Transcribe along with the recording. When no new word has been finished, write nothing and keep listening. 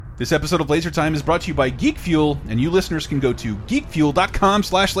This episode of Laser Time is brought to you by Geek Fuel, and you listeners can go to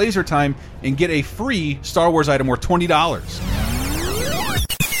geekfuel.com/lasertime and get a free Star Wars item worth $20.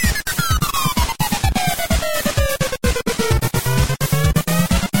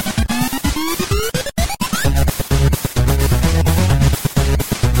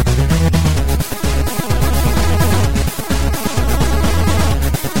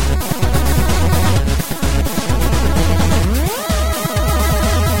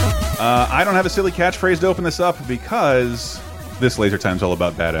 I don't have a silly catchphrase to open this up because this Laser Time's all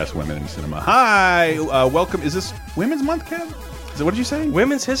about badass women in cinema. Hi, welcome. Is this Women's Month, Kev? What did you say?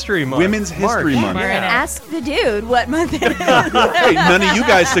 Women's History Month. Women's History Month. We're gonna ask the dude what month it is. Hey, none of you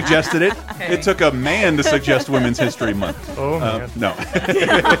guys suggested it. Okay. It took a man to suggest Women's History Month. Oh, man. No.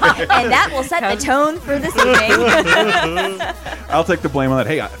 And that will set the tone for this evening. I'll take the blame on that.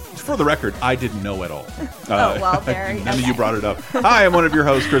 Hey, for the record, I didn't know at all. Well, there. None of you brought it up. Hi, I'm one of your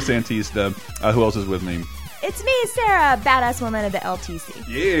hosts, Chris Antista. Who else is with me? It's me, Sarah, badass woman of the LTC.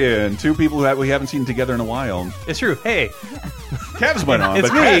 Yeah, and two people who we haven't seen together in a while. It's true. Hey. Kev's went on. It's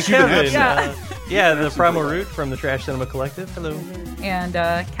but me, Cass, you've been Kevin. absent. Yeah, the Primal Root from the Trash Cinema Collective. Hello. And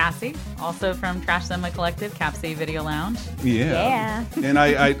Cassie, also from Trash Cinema Collective, Capsy Video Lounge. Yeah. And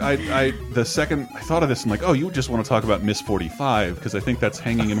the second I thought of this, I'm like, oh, you just want to talk about Miss 45, because I think that's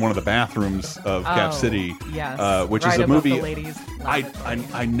hanging in one of the bathrooms of Cap City. Yes. Which right is a above movie the ladies'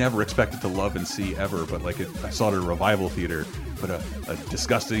 I never expected to love and see ever, but like I saw it at a revival theater, but a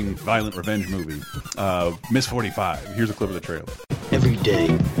disgusting, violent revenge movie. Miss 45. Here's a clip of the trailer. Every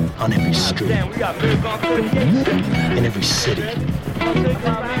day, on every street, in every city,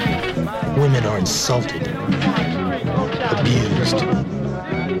 women are insulted, abused,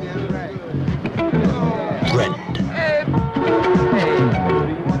 threatened.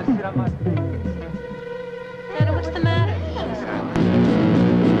 Nana, what's the matter?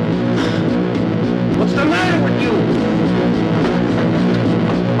 What's the matter with you?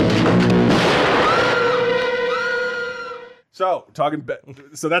 So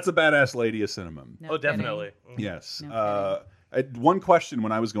so that's a badass lady of cinema. No definitely. Yes. No I had one question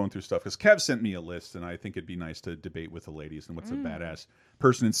when I was going through stuff, because Kev sent me a list, and I think it'd be nice to debate with the ladies and what's a badass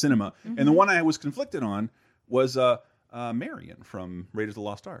person in cinema. And the one I was conflicted on was Marion from Raiders of the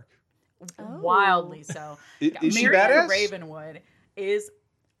Lost Ark. Wildly so. Is she Marion badass? Ravenwood is,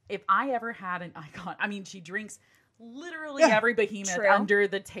 if I ever had an icon, I mean, she drinks literally every behemoth True. under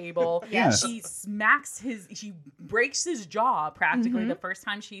the table. Yeah. She she breaks his jaw practically the first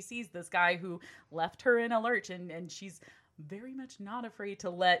time she sees this guy who left her in a lurch, and she's very much not afraid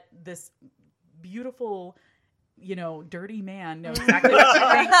to let this beautiful, dirty man know exactly what she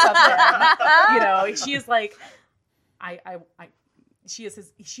thinks of him. She is like, she is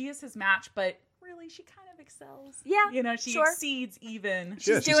his match, but really she kind of excels. Yeah, she sure. exceeds even.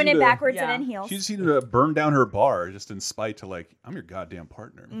 She's she doing seemed it to- backwards yeah. and in heels. She just needed to burn down her bar just in spite to, like, I'm your goddamn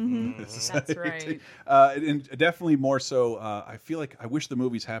partner. That's right. And definitely more so, I feel like I wish the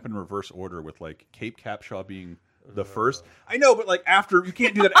movies happened in reverse order, with like Cape Capshaw being the first. I know, but like after, you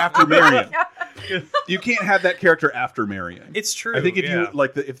can't do that after Marion. You can't have that character after Marion. It's true. I think if you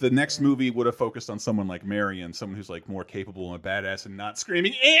like, if the next movie would have focused on someone like Marion, someone who's like more capable and a badass and not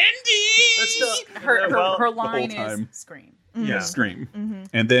screaming Andy. Her the line whole time. is scream. Yeah. Scream,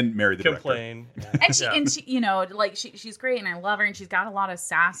 and then marry the director. Complain. And she she's great, and I love her, and she's got a lot of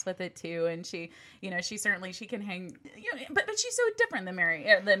sass with it too, and she can hang, but she's so different than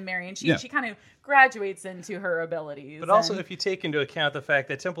Marion. She kind of graduates into her abilities. But also, if you take into account the fact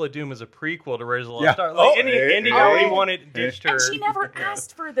that Temple of Doom is a prequel to Raiders of the Lost Ark, Andy already wanted ditched her. And she never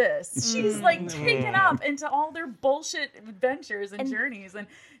asked for this. She's like taken up into all their bullshit adventures and journeys, and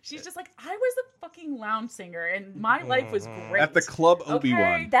she's just like, I was a fucking lounge singer, and my life was great. At the Club Obi-Wan.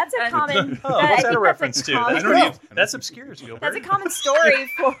 Okay. That's a common. Oh, I what's think that a reference to? common- I don't know. That's obscure, Spielberg. That's a common story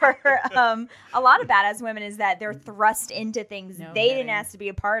for a lot of badass women, is that they're thrust into things they didn't ask to be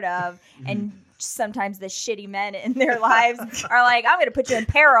a part of, and sometimes the shitty men in their lives are like, I'm going to put you in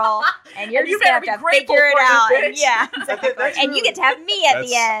peril, and you're And you just going to better have be to figure grateful it for out. it, And, bitch. yeah, exactly. And you get to have me at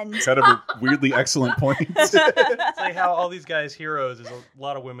the end. Kind of a weirdly excellent point. It's like how all these guys' heroes is a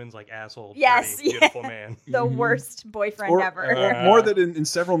lot of women's like asshole, Yes, dirty, beautiful man. The worst boyfriend ever. Or more that in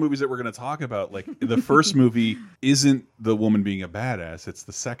several movies that we're going to talk about, like the first movie isn't the woman being a badass. It's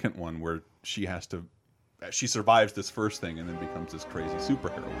the second one where she survives this first thing and then becomes this crazy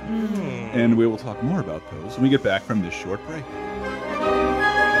superheroine. And we will talk more about those when we get back from this short break.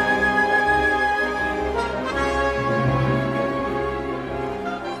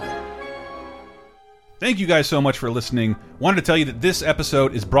 Thank you guys so much for listening. Wanted to tell you that this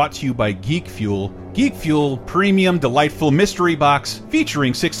episode is brought to you by Geek Fuel. Geek Fuel, premium, delightful mystery box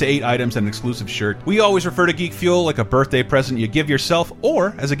featuring 6 to 8 items and an exclusive shirt. We always refer to Geek Fuel like a birthday present you give yourself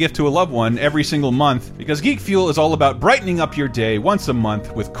or as a gift to a loved one every single month, because Geek Fuel is all about brightening up your day once a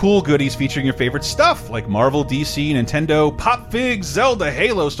month with cool goodies featuring your favorite stuff like Marvel, DC, Nintendo, Pop Figs, Zelda,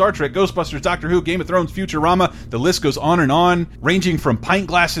 Halo, Star Trek, Ghostbusters, Doctor Who, Game of Thrones, Futurama. The list goes on, ranging from pint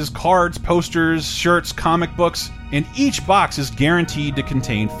glasses, cards, posters, shirts, comic books, and each box is guaranteed to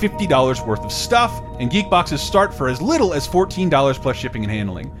contain $50 worth of stuff, and Geek Boxes start for as little as $14 plus shipping and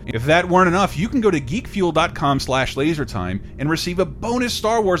handling. If that weren't enough, you can go to geekfuel.com/lasertime and receive a bonus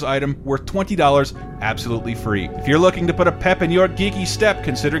Star Wars item worth $20 absolutely free. If you're looking to put a pep in your geeky step,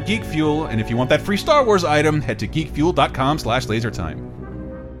 consider Geek Fuel, and if you want that free Star Wars item, head to geekfuel.com/lasertime.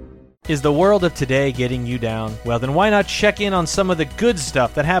 Is the world of today getting you down? Well, then why not check in on some of the good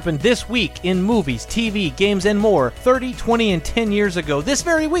stuff that happened this week in movies, TV, games, and more 30, 20, and 10 years ago this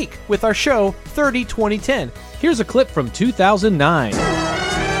very week with our show 30, 20, 10. Here's a clip from 2009.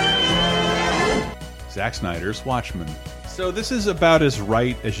 Zack Snyder's Watchmen. So this is about as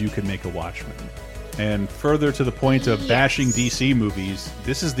right as you can make a Watchmen. And further to the point of bashing DC movies,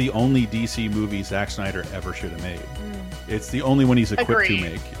 this is the only DC movie Zack Snyder ever should have made. It's the only one he's equipped to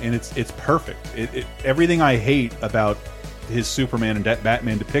make, and it's perfect. Everything I hate about his Superman and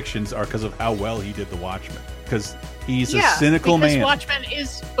Batman depictions are because of how well he did the Watchmen. Because he's a cynical man. Watchmen is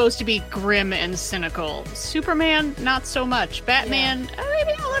supposed to be grim and cynical. Superman, not so much. Batman,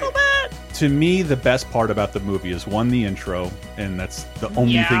 maybe a little bit. To me, the best part about the movie is one, the intro, and that's the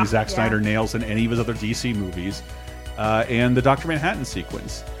only thing Zack Snyder nails in any of his other DC movies, and the Dr. Manhattan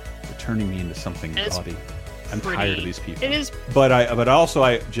sequence. They're turning me into something gaudy. I'm tired of these people. It is. But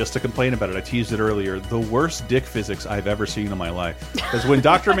also, just to complain about it, I teased it earlier, the worst dick physics I've ever seen in my life. Because when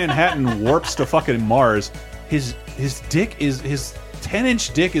Dr. Manhattan warps to fucking Mars, his dick is, his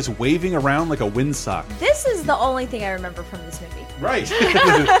 10-inch dick is waving around like a windsock. This is the only thing I remember from this movie. Right.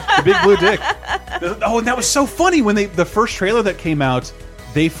 The big blue dick. Oh, and that was so funny when the first trailer that came out,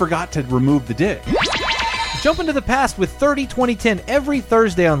 they forgot to remove the dick. Jump into the past with 30, 20, 10 every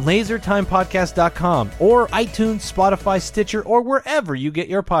Thursday on LaserTimePodcast.com or iTunes, Spotify, Stitcher, or wherever you get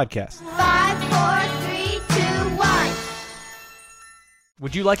your podcasts. 5, 4, 3, 2, 1.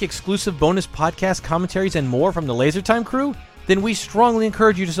 Would you like exclusive bonus podcast commentaries and more from the LaserTime crew? Then we strongly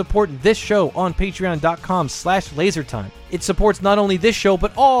encourage you to support this show on patreon.com/lasertime. It supports not only this show,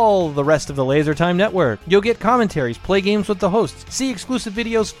 but all the rest of the LaserTime network. You'll get commentaries, play games with the hosts, see exclusive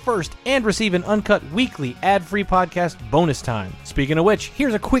videos first, and receive an uncut weekly ad-free podcast bonus time. Speaking of which,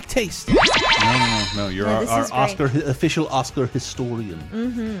 here's a quick taste. No. You're our official Oscar historian.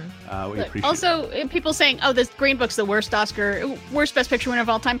 We appreciate also, people saying, "Oh, this Green Book's the worst Best Picture winner of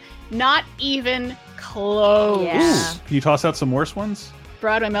all time." Not even close. Yeah. Can you toss out some worse ones?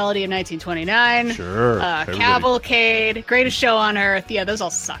 Broadway Melody of 1929. Sure. Cavalcade, Greatest Show on Earth. Yeah, those all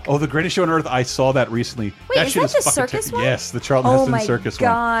suck. Oh, The Greatest Show on Earth. I saw that recently. Wait, is that the circus one? Yes, the Charlton Heston circus one.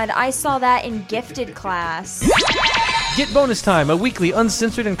 Oh my god, I saw that in gifted class. Get Bonus Time, a weekly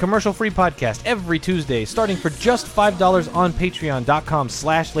uncensored and commercial-free podcast every Tuesday, starting for just $5 on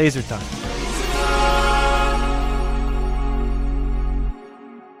patreon.com/lasertime.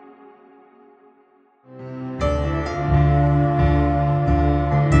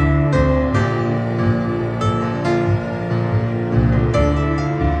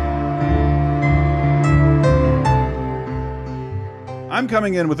 I'm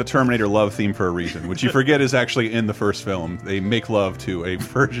coming in with the Terminator love theme for a reason, which you forget is actually in the first film. They make love to a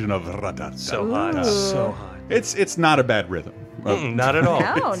version of Ratata. So hot. So hot. It's not a bad rhythm. Not at all.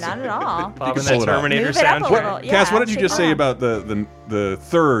 No, not at all. Popping that Terminator Move it up a soundtrack. little. Yeah, Cass, what did you just say about the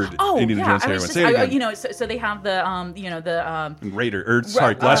third Indiana Jones heroine? Say it again. So they have the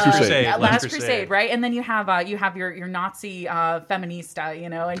Last Crusade. Last Crusade, right? And then you have your Nazi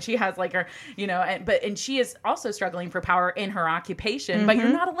feminista, and she has like her, and she is also struggling for power in her occupation, but you're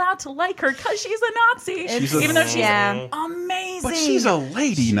not allowed to like her because she's a Nazi, even though she's amazing. But she's a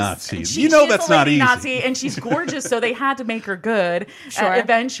lady Nazi. That's not easy. Nazi, and she's gorgeous, so they had to make her good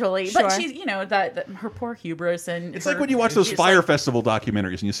eventually. But she's, that her poor hubris, and it's like when you watch those Fire Festival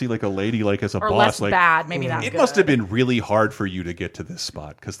documentaries and you see like a lady like as a boss, less like bad, maybe not. It must have been really hard for you to get to this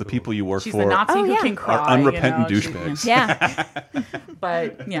spot because the people you work she's for the Nazi who can cry, are unrepentant douchebags. Yeah.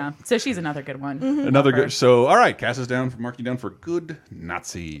 But yeah, so she's another good one. Another good. So all right, Cass is down, marking down for good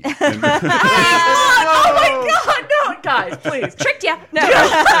Nazi. Oh my god, no! guys, please. Tricked you. No.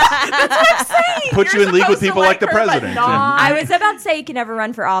 That's what I'm saying. Put you in league with people like the her, but president. not- I was about to say you can never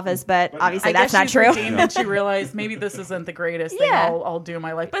run for office, but obviously that's not true. And she realized maybe this isn't the greatest thing I'll do in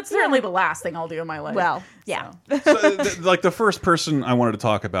my life, but certainly the last thing I'll do in my life. Well, yeah. So, like the first person I wanted to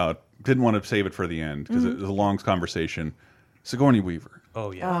talk about, didn't want to save it for the end because it was a long conversation. Sigourney Weaver.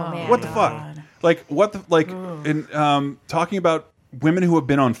 Oh yeah. Oh, man. What the fuck? Like what the like? In talking about women who have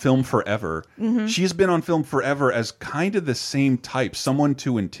been on film forever, she's been on film forever as kind of the same type, someone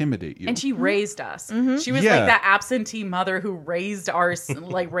to intimidate you. And she raised us. She was like that absentee mother who raised us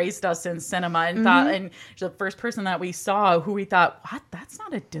in cinema and thought, and she's the first person that we saw who we thought, what? That's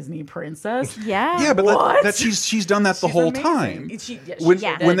not a Disney princess. Yeah, but that she's done that the whole amazing.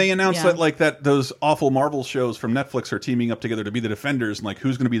 time. When they announced that those awful Marvel shows from Netflix are teaming up together to be the Defenders, and like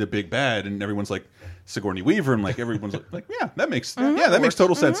who's going to be the big bad, and everyone's like Sigourney Weaver, and like everyone's like yeah, that makes that makes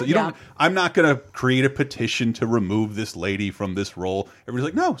total sense. You don't. I'm not going to create a petition to remove this lady from this role. Everybody's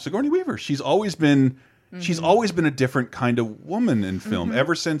like, no, Sigourney Weaver. She's always been a different kind of woman in film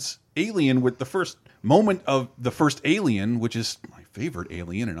ever since Alien. With the first moment of the first Alien, which is my favorite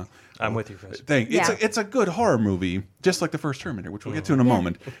Alien, and I'm with you, Chris. It's a good horror movie, just like the first Terminator, which we'll get to in a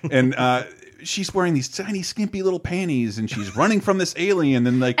moment. And she's wearing these tiny, skimpy little panties, and she's running from this alien,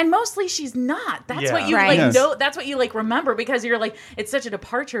 and like, and mostly she's not. That's what you know. That's what you like remember, because you're like, it's such a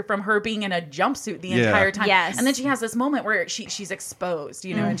departure from her being in a jumpsuit the entire time. Yes. And then she has this moment where she's exposed,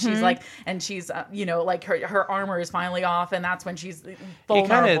 you know, and she's like, you know, like her armor is finally off, and that's when she's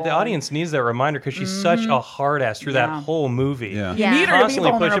vulnerable. The audience needs that reminder because she's such a hard ass through that whole movie. Yeah. You need her to be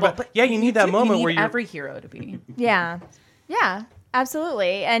vulnerable, but you need that moment where you're every hero to be. Yeah.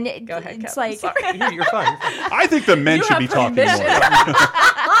 Absolutely. And Go ahead, it's Kevin. like Sorry. You're fine. I think the men should be talking more.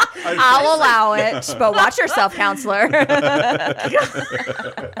 I'll allow it, but watch yourself, counselor.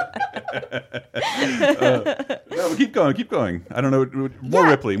 No, keep going. I don't know. More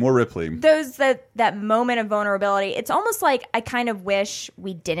Ripley. Those that moment of vulnerability. It's almost like I kind of wish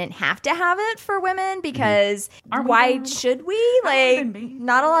we didn't have to have it for women, because why should we? Like,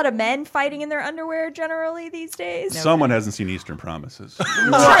 not a lot of men fighting in their underwear generally these days. Someone hasn't seen Eastern Promises. True.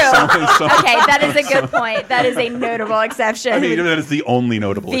 Okay, that is a good point. That is a notable exception. I mean, that is the only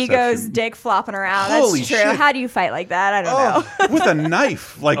notable Vigo's exception. dick flopping around. Holy That's true. shit. How do you fight like that? I don't know. With a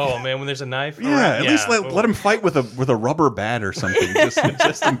knife, like Oh man, when there's a knife. yeah, at least let him fight with a rubber bat or something,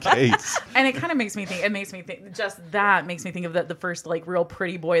 just in case. And it kind of makes me think. It makes me think. Just that makes me think of the first like real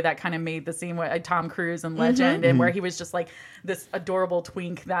pretty boy that kind of made the scene with Tom Cruise in Legend, and where he was just like this adorable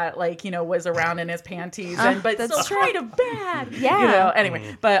twink that like was around in his panties, but that's still kind of bad. Yeah.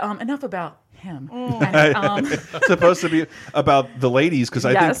 Anyway, but enough about him. It's supposed to be about the ladies, because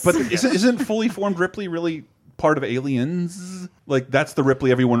I think, but isn't fully formed Ripley really part of Aliens? Like, that's the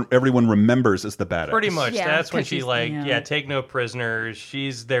Ripley everyone remembers as the badass. Pretty much. Yeah. That's when she take no prisoners.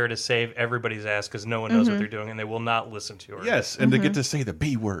 She's there to save everybody's ass because no one knows what they're doing, and they will not listen to her. Yes, and to get to say the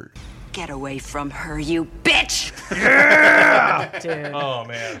B word. Get away from her, you bitch! Dude. Oh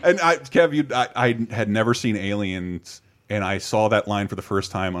man. And Kev, I had never seen Aliens, and I saw that line for the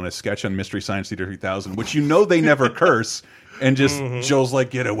first time on a sketch on Mystery Science Theater 3000, which they never curse. And just Joel's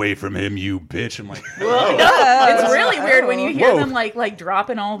like, get away from him, you bitch. I'm like, whoa. It's really weird when you hear them like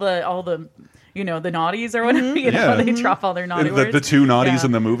dropping all the the naughties or whatever. They drop all their naughty words. The two naughties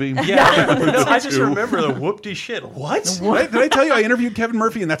in the movie. Yeah. No, I just remember the whoop-de shit. What? Did I tell you I interviewed Kevin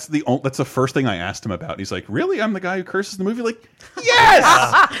Murphy, and that's the first thing I asked him about. He's like, really? I'm the guy who curses in the movie? Like,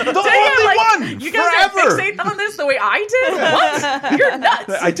 yes! The only one! You guys have fixate on this the way I did? What? You're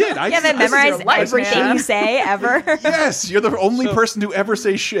nuts. I did. You haven't memorized everything you say ever. Yes, you're the only person to ever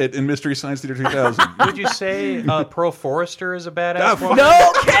say shit in Mystery Science Theater 3000. Would you say Pearl Forrester is a badass woman?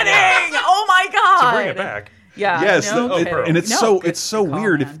 No kidding! Oh my god! To bring it back. Yeah. Yes, No, and it's so call,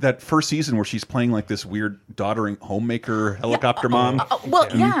 weird man. if that first season where she's playing like this weird doddering homemaker helicopter mom. Well,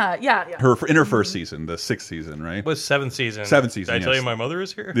 yeah. In her first season, the 6th season, right? It was 7th season. 7th season. Did I tell yes. you my mother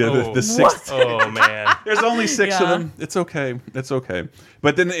is here? The 6th. Oh man. There's only 6 of them. It's okay.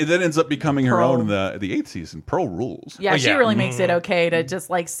 But then it ends up becoming her own in the 8th season. Pearl rules. Yeah, she really makes it okay to just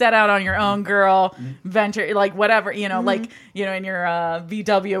like set out on your own, girl, venture like whatever, like in your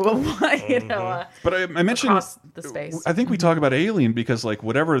VW, But I mentioned across the space. I think we talk about Alien because like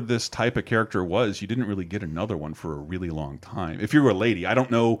whatever this type of character was, you didn't really get another one for a really long time. If you were a lady, I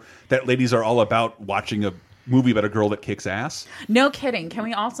don't know that ladies are all about watching a movie about a girl that kicks ass. No kidding. Can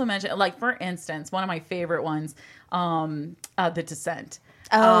we also mention, like, for instance, one of my favorite ones, The Descent.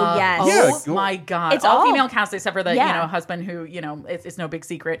 Oh, yes. Yeah, my God. It's all all female cast except for the Yeah. husband who, it's no big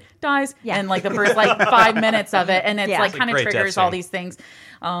secret, dies Yeah. in like the first like 5 minutes of it. And it's Yeah. like It's a kind of great death triggers all scene. these things.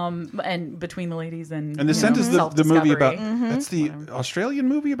 And between the ladies and And Descent is the movie about self-discovery. that's the Australian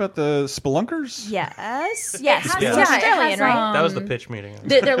movie about the spelunkers. Yes. has- It's yeah, it Australian, has, right? That was the pitch meeting.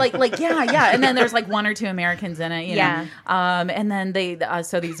 They're like yeah, and then there's like 1 or 2 Americans in it, Yeah. and then they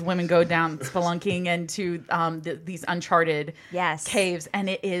so these women go down spelunking into these uncharted Yes. caves, and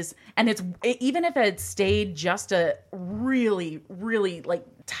it's even if it stayed just a really like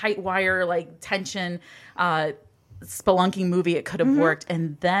tight wire like tension spelunking movie, it could have worked,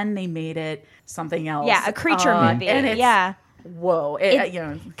 and then they made it something else. Yeah, a creature movie. and it's, Yeah. whoa,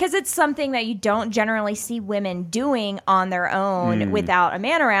 Because it's something that you don't generally see women doing on their own without a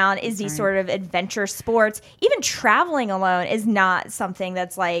man around, is these sort of adventure sports. Even traveling alone is not something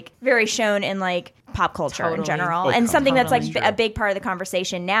that's like very shown in like pop culture in Totally. general. Oh, and something that's like totally. a big part of the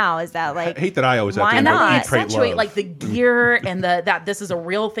conversation now is that like I hate that I always have why to and end not? up they eat, pray, accentuate love. like the gear and that this is a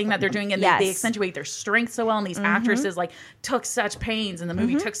real thing that they're doing, and Yes. they accentuate their strength so well. And these actresses like took such pains, and the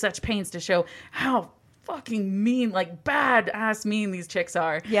movie took such pains to show how fucking mean, like badass mean these chicks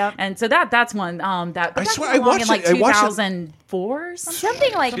are. Yep. And so that's one but I that swear, came I along watched in like it- I watched it- 2004 or something.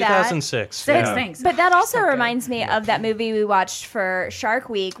 something like that. 2006. Yeah. Thanks. But that also reminds me of that movie we watched for Shark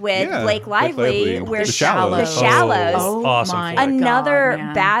Week with Yeah, Blake Lively, Lively. where The Shallows. The Shallows. Oh, Awesome my flick. Another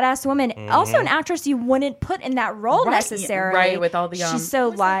God, man. badass woman, also an actress you wouldn't put in that role Right, necessarily. right, with all the, she's so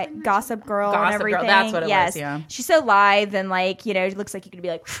live, Gossip Girl and Gossip Girl, everything. that's what it was, yes, yeah. she's so live and like it looks like you could be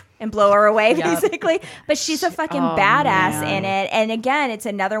like and blow her away Yeah. basically. But she's a fucking Oh, badass man. in it. And again, it's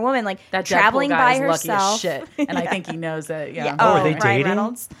another woman like That traveling Deadpool guy by is lucky as herself. shit, and I think he knows it. Yeah. Oh, are they Ryan dating?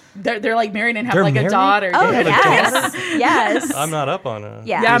 Reynolds. They're like married and have They're like married? a daughter. Oh They have a yes, daughter. yes. I'm not up on it.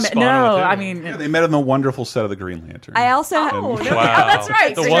 Yeah. Yeah, Spawn no, with it. I mean, Yeah, they met on the wonderful set of the Green Lantern. I also Wow. that's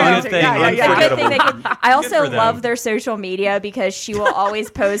right. The So one yeah, good thing. yeah, yeah. Good thing they could. I also for them. love their social media because she will always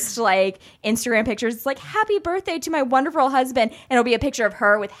post like Instagram pictures. It's like happy birthday to my wonderful husband, and it'll be a picture of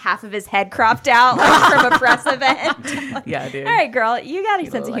her with half of his head cropped out like, from a press event. Like, Yeah, dude. all right, girl, you got a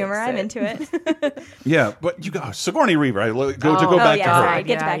sense of likes humor. I'm it. into it. Yeah, but you go Sigourney Weaver. To go Oh, back yeah, to her. sorry.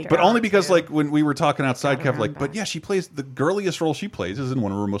 Get back to her. But only because, like, when we were talking outside, Kev, like, but yeah, she plays the girliest role she plays is in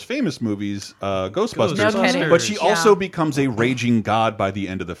one of her most famous movies, Ghostbusters. No kidding. But she Yeah. also becomes a raging god by the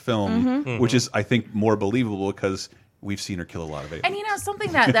end of the film, Mm-hmm. which is, I think, more believable because we've seen her kill a lot of aliens. And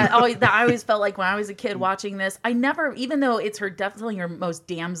something that I always felt like when I was a kid watching this, I never, even though it's definitely her most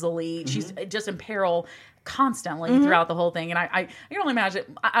damsel-y, she's just in peril constantly throughout the whole thing. And I can only imagine.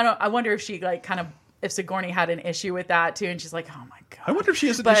 I wonder if she like kind of, if Sigourney had an issue with that too, and she's like, oh my god. I wonder if she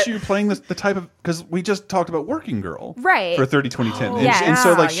has an But- issue playing the type of, because we just talked about Working Girl, Right. for 30-2010, and, yeah. and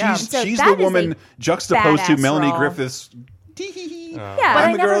so like Yeah. So she's that the is a woman juxtaposed to badass Melanie role. Griffith's. Yeah. But I'm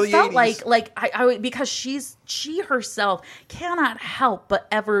I a never girl of the felt 80s. like I because she herself cannot help but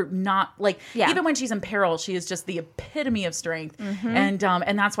ever not like Yeah. even when she's in peril, she is just the epitome of strength, and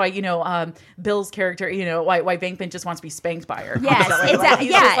that's why Bill's character, why Venkman just wants to be spanked by her. Yes, constantly. exactly.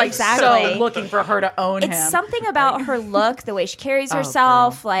 He's Yeah, just, like, exactly. So looking for her to own him. It's something about her look, the way she carries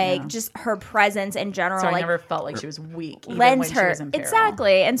herself, just her presence in general. So I like never felt like she was weak. Even lends when her she was in peril.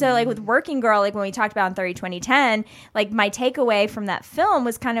 exactly. And so like with Working Girl, like when we talked about in 30-2010, like my takeaway from that film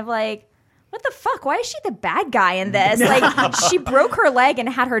was kind of like, what the fuck? Why is she the bad guy in this? Like she broke her leg and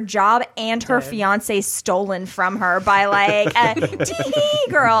had her job and her fiance stolen from her by like a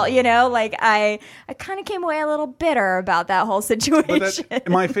tee girl, like I kind of came away a little bitter about that whole situation. But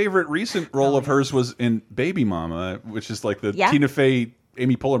my favorite recent role of hers was in Baby Mama, which is like the Yeah. Tina Fey,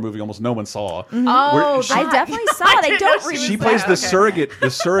 Amy Poehler movie almost no one saw. Oh, Where I definitely saw it. I don't remember. she plays the surrogate,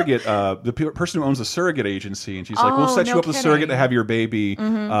 the person who owns the surrogate agency, and she's like, "We'll set you no up with a surrogate to kidding. have your baby."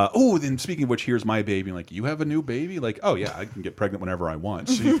 Then speaking of which, here's my baby. Like, you have a new baby? Like, oh yeah, I can get pregnant whenever I want.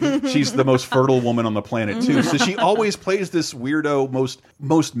 She's the most fertile woman on the planet too. So she always plays this weirdo,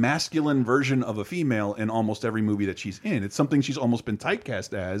 most masculine version of a female in almost every movie that she's in. It's something she's almost been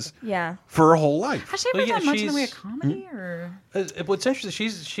typecast as Yeah. for her whole life. Has she ever Well, yeah, done much in the way of she's- comedy or? What's interesting,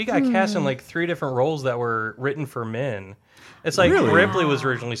 she got cast in like 3 different roles that were written for men. It's like Really? Ripley was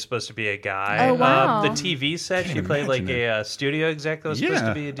originally supposed to be a guy. Oh, wow. The TV set, she Can't played like imagine a studio exec that was supposed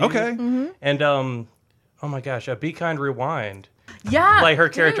to be a dude. Okay. And oh my gosh, Be Kind Rewind. Yeah, Like her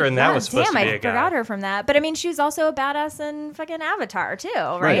character in that God was supposed damn, to be I a guy. forgot her from that. But I mean, she was also a badass in fucking Avatar too,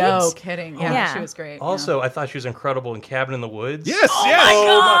 right? No kidding. Yeah, Yeah. she was great. Also, I thought she was incredible in Cabin in the Woods. Yes, yes.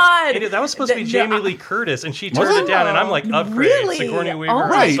 God! That was supposed to be The- Jamie no, Lee Curtis, and she Was turned it? it down, and I'm like, upgrade Really? Sigourney Weaver. Oh I'm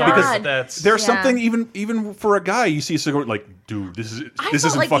my sorry, God. but that's There's Yeah. something even for a guy, you see Sigourney like dude, this I isn't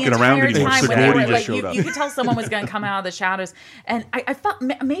felt like fucking the around entire anymore. time when Sigourney they were, just like, showed up. you could tell someone was going to come out of the shadows, and I felt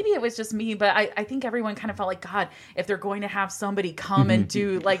maybe it was just me, but I think everyone kind of felt like, God, if they're going to have somebody come and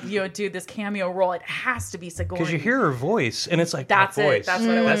do do this cameo role, it has to be Sigourney. Because you hear her voice, and it's like That's that it. voice. That's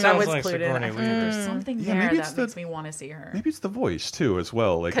what it was. That I was sounds like clued in. Sigourney I feel Weaver. like there's something Yeah, there maybe that it's the- makes me want to see her. Maybe it's the voice too, as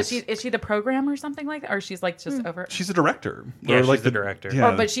well. Like, Because is she the program or something like that, or she's like just over? she's a director. Yeah, Or she's like the director. Yeah.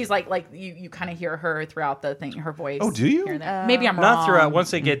 Or, but she's like you kind of hear her throughout the thing, her voice. Oh, do you? here and there. Maybe I'm wrong. Not throughout.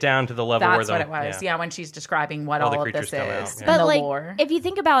 Once they get down to the level where That's the what it was. Yeah, when she's describing what All the all of creatures this come out, is yeah. and But the like, lore. if you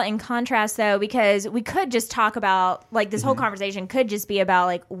think about in contrast though, because we could just talk about like this whole conversation could just be about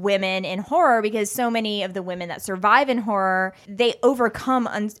like women in horror, because so many of the women that survive in horror, they overcome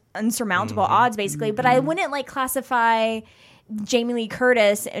unsurmountable odds basically. But I wouldn't like classify Jamie Lee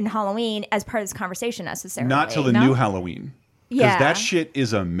Curtis in Halloween as part of this conversation necessarily. Not till the new Halloween. Because Yeah. that shit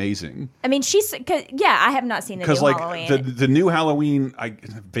is amazing. I mean, I have not seen the new Because like Halloween. the new Halloween,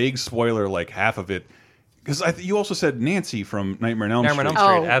 vague spoiler, like half of it. Because you also said Nancy from Nightmare on Elm Nightmare on Street.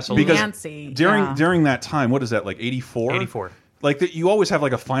 Elm Street, absolutely. Because Nancy, during that time, what is that, like 84? 84. Like you always have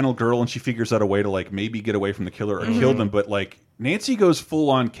like a final girl, and she figures out a way to like maybe get away from the killer or kill them. But like Nancy goes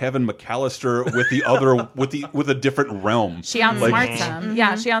full on Kevin McAllister with the other with a different realm. She outsmarts him.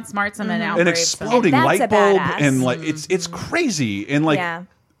 Yeah, she outsmarts him and An outbraves him. exploding And that's light a bulb, badass. and like it's crazy, and like yeah.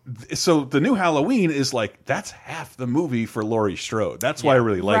 so the new Halloween is like that's half the movie for Laurie Strode. That's why I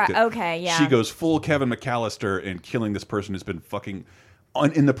really liked Right, it. okay, yeah. She goes full Kevin McAllister and killing this person who's been fucking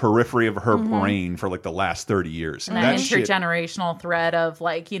in the periphery of her brain for like the last 30 years. And that shit- intergenerational thread of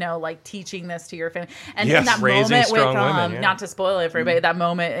like like teaching this to your family, and Yes. in that Raising moment with strong women, yeah. not to spoil it for everybody, that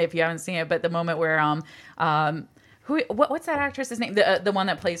moment if you haven't seen it, but the moment where what's that actress's name? The one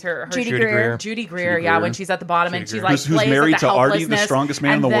that plays her Judy Greer. Judy Greer, Judy yeah, Greer. when she's at the bottom and Judy she's Greer. like Who's plays married at the to Artie, the helplessness strongest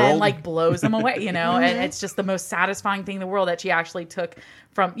man in the and then, world. like blows them away, and it's just the most satisfying thing in the world that she actually took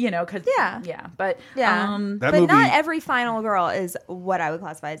from because but That but movie- not every final girl is what I would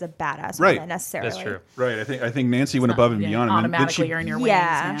classify as a badass Right. woman necessarily. That's true. Right. I think Nancy went above and beyond. And then automatically she, earn your wings.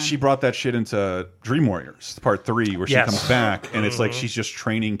 Yeah. she brought that shit into Dream Warriors Part 3, where she Yes. comes back and it's like she's just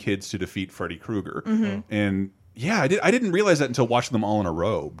training kids to defeat Freddy Krueger. And yeah, I didn't realize that until watching them all in a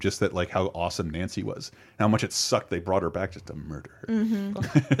row. Just that like how awesome Nancy was, and how much it sucked they brought her back just to murder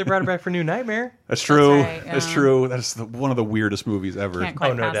her. They brought her back for New Nightmare. That's true. right, That's yeah. true. That's one of the weirdest movies ever. Can't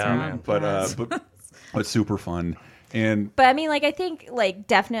quite Oh, no pass doubt, them man. up. But super fun. And But I mean, like, I think, like,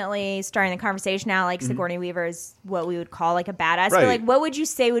 definitely starting the conversation now, like, Sigourney Weaver is what we would call, like, a badass. Right. But, like, what would you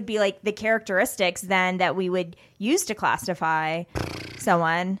say would be, like, the characteristics then that we would use to classify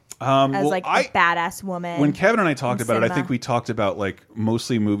someone as, well, like, a badass woman? when Kevin and I talked in about it, I cinema. think we talked about like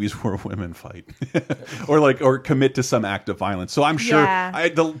mostly movies where women fight, or commit to some act of violence. So I'm sure. Yeah.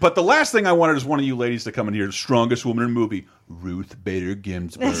 But the last thing I wanted is one of you ladies to come in here, the strongest woman in the movie, Ruth Bader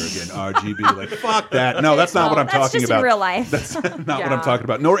Ginsburg and RGB. Like fuck that. No, that's not what I'm That's talking just about. in real life. That's not what Yeah. I'm talking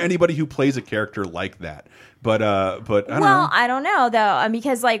about. Nor anybody who plays a character like that. But I don't know. I don't know, though,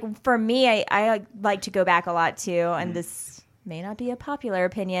 because, like, for me, I like to go back a lot, too, and this may not be a popular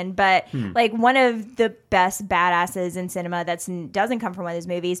opinion, but like one of the best badasses in cinema that doesn't come from one of those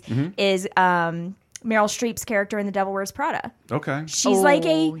movies is Meryl Streep's character in The Devil Wears Prada. Okay. She's like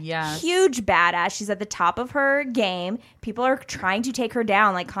a yes. huge badass. She's at the top of her game. People are trying to take her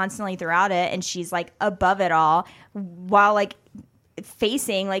down like constantly throughout it, and she's like above it all while like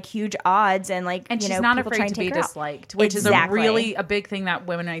facing like huge odds and like And she's know, not people afraid trying to be take her out. disliked, which Exactly. is a big thing that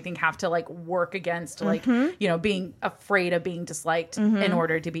women I think have to like work against, like being afraid of being disliked in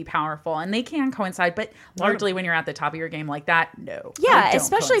order to be powerful. And they can coincide, but largely when you're at the top of your game like that, no. Yeah, They don't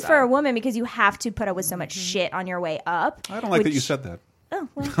especially for a coincide. woman because you have to put up with so much shit on your way up. I don't like that you which- said that. Oh,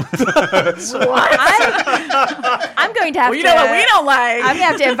 well. I'm going to have Well, you to. know what we don't like. I'm going to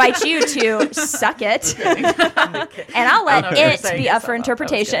have to invite you to suck it, and I'll let I don't know what you're it saying be up yourself. for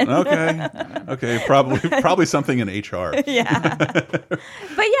That was good. interpretation. Okay. Probably something in HR. Yeah.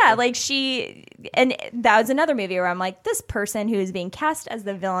 But yeah, like and that was another movie where I'm like, this person who is being cast as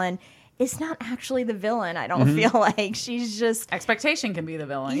the villain is not actually the villain. I don't feel like she's just. Expectation can be the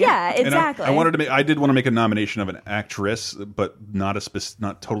villain. Yeah, And exactly. I did want to make a nomination of an actress, but not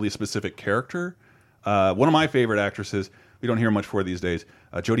not totally a specific character. One of my favorite actresses, we don't hear much for these days,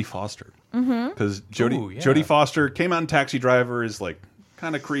 Jodie Foster. Because Jodie Foster came out in Taxi Driver, is like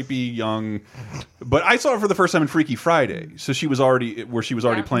kind of creepy, young. But I saw her for the first time in Freaky Friday, so she was already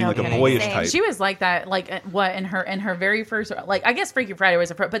playing like a kidding. boyish Same. type. She was like that, like what in her very first, like I guess Freaky Friday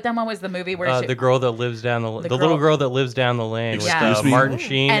was but then what was the movie where she, The girl that lives down the little girl that lives down the lane with Excuse me? Martin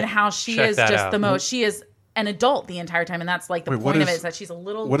Sheen, and how she Check is that just out. the most, she is an adult the entire time, and that's like the point of it is that she's a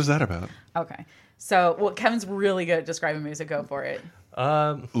little. What is that about? Okay, so well, Kevin's really good at describing movies. So go for it.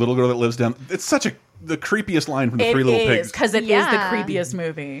 Little girl that lives down. It's such the creepiest line from the Three Little Pigs. Because it is the creepiest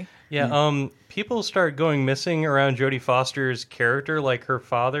movie. Yeah. People start going missing around Jodie Foster's character, like her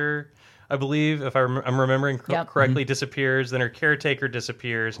father, I believe, if I'm remembering correctly, disappears. Then her caretaker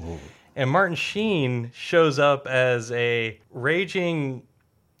disappears. Oh. And Martin Sheen shows up as a raging,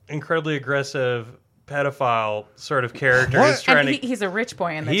 incredibly aggressive pedophile sort of character. He's trying he's a rich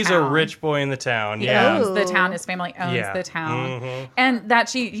boy in the town. He's a rich boy in the town. He owns the town. His family owns the town. And that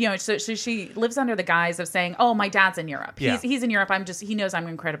so she lives under the guise of saying, oh, my dad's in Europe. He's in Europe. He knows I'm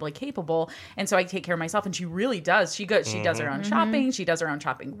incredibly capable. And so I take care of myself. And she really does. She does her own shopping. She does her own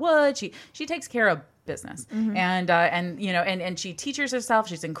chopping wood. She takes care of business. And she teaches herself.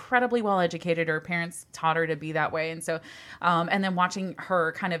 She's incredibly well educated. Her parents taught her to be that way. And so, and then watching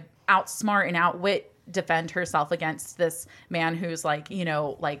her kind of outsmart and outwit defend herself against this man who's like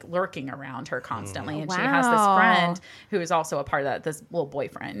lurking around her constantly. And she has this friend who is also a part of that, this little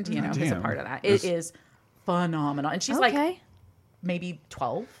boyfriend, who's a part of that. It is phenomenal. And she's like maybe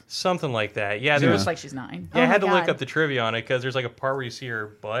 12, something like that. Yeah, she looks like she's 9. Yeah, I had to look up the trivia on it because there's like a part where you see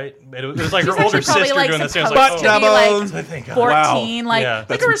her butt. It was like her older sister like doing this. I was like, like, 14, like a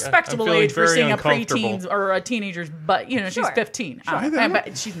respectable age for seeing a preteen or a teenager's butt. She's 15,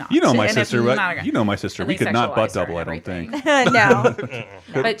 but she's not. You know my sister. My sister. We could not butt double. I don't think. No,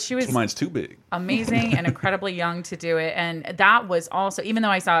 but she was. Mine's too big. Amazing and incredibly young to do it, and that was also, even though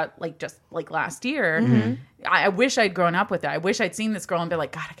I saw it just last year. I wish I'd grown up with it. I wish I'd seen this girl and be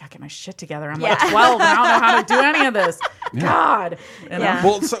like, God, I gotta get my shit together. I'm like 12 and I don't know how to do any of this. God.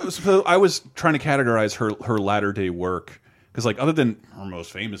 Well, so I was trying to categorize her latter day work because, like, other than her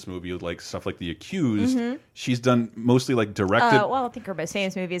most famous movie, like stuff like The Accused, she's done mostly like directed. Well, I think her most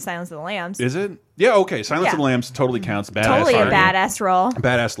famous movie is Silence of the Lambs. Is it? Yeah. Okay. Silence of the Lambs totally counts. Badass. Totally a badass role.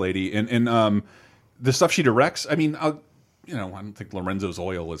 Badass lady, and the stuff she directs. I mean, I don't think Lorenzo's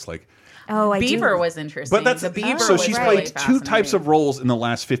Oil is like. Oh, Beaver was interesting. But that's the Beaver. So was she's really played 2 types of roles in the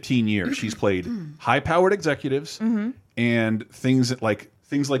last 15 years. She's played high-powered executives and things like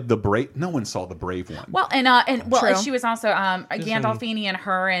The Brave. No one saw The Brave one. Well, and she was also Gandolfini and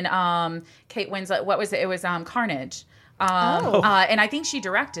her and Kate Winslet. What was it? It was Carnage. And I think she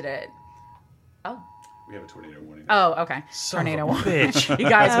directed it. Oh. We have a tornado warning. Oh, okay. Tornado warning. Bitch. You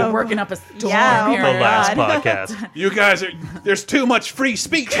guys were working up a storm here. The last podcast. You guys there's too much free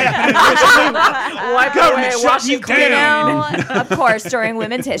speech happening. Government shut you down. Of course, during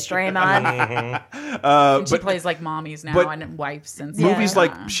Women's History Month. And she plays like mommies now and wives and stuff. Movies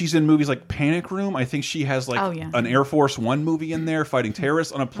like she's in movies like Panic Room. I think she has like an Air Force One movie in there fighting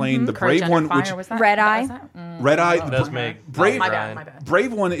terrorists on a plane. The Brave one, which Red Eye. Red Eye. Does make Brave. My bad.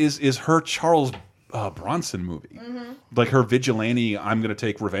 Brave one is her Charles Bronson movie, like her vigilante. I'm gonna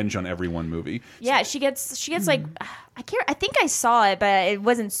take revenge on everyone movie. Yeah, she gets like I think I saw it, but it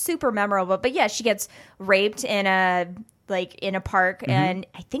wasn't super memorable. But yeah, she gets raped in a park, and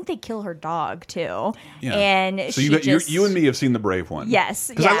I think they kill her dog too. Yeah. And so you and me have seen The Brave one. Yes,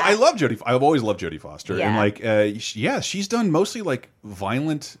 because I love Jodie. I've always loved Jodie Foster, and she's done mostly like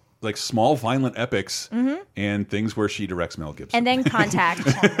violent. Like small violent epics and things where she directs Mel Gibson. And then Contact.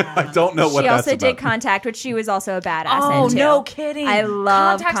 I don't know what that's about. She also did Contact, which she was also a badass Oh, into. no kidding. I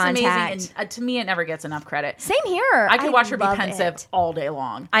love Contact's Contact. amazing. And to me, it never gets enough credit. Same here. I could watch her be pensive all day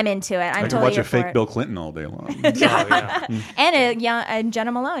long. I'm into it. I could watch a fake Bill Clinton all day long. And a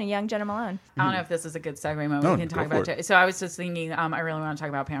Jenna Malone, young Jenna Malone. I don't know if this is a good segue moment. We can talk about it. So I was just thinking, I really want to talk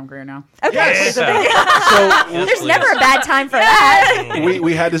about Pam Grier now. Okay. Yes. So there's never a bad time for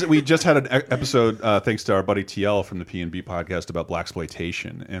that. We just had an episode thanks to our buddy TL from the P&B podcast about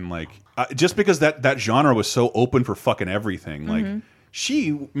blaxploitation, and like just because that genre was so open for fucking everything, like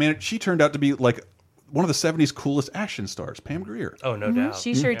she turned out to be like one of the 70s coolest action stars, Pam Grier. Oh, no doubt.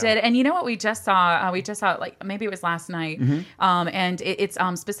 She sure did. And you know what we just saw? We just saw like maybe it was last night, and it's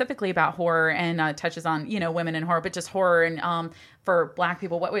specifically about horror and touches on women in horror, but just horror and for Black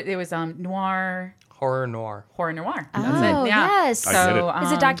people. It was noir. Horror noir. Horror noir. Oh, that's it. Yeah. Yes. So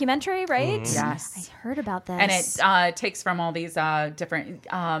it's a documentary, right? Yes. I heard about this. And it takes from all these different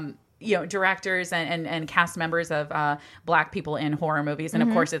directors and cast members of Black people in horror movies, and of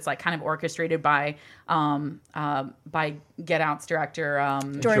course it's like kind of orchestrated by Get Out's director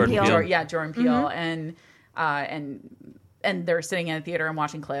Jordan Peele. Jordan Peele, and they're sitting in a theater and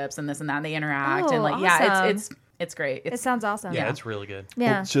watching clips and this and that, and they interact and awesome. It's great. It sounds awesome. Yeah, it's really good.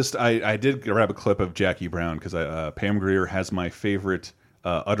 Yeah. Well, just I did grab a clip of Jackie Brown because Pam Grier has my favorite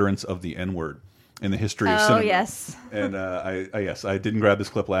utterance of the N-word in the history of cinema. Oh, yes. And I didn't grab this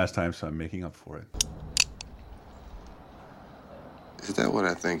clip last time, so I'm making up for it. Is that what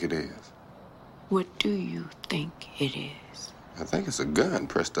I think it is? What do you think it is? I think it's a gun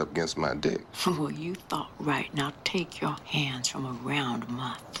pressed up against my dick. Well, you thought right. Now take your hands from around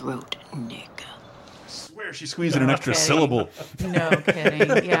my throat, nigga. I swear she's squeezing an extra syllable. No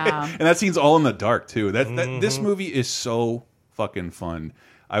kidding. Yeah. And that scene's all in the dark too. This movie is so fucking fun.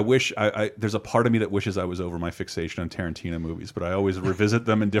 I wish there's a part of me that wishes I was over my fixation on Tarantino movies, but I always revisit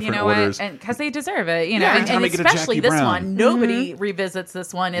them in different orders. And because they deserve it, you know, Yeah, and especially this Brown. one. Nobody revisits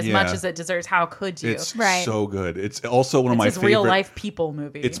this one as much as it deserves. How could you? It's so good. It's also one of my favorite real life people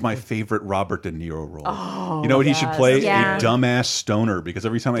movie. It's my favorite Robert De Niro role. Oh, you know what he should play? Yeah. A dumbass stoner, because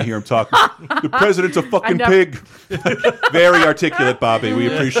every time I hear him talk, the president's a fucking pig. Very articulate, Bobby.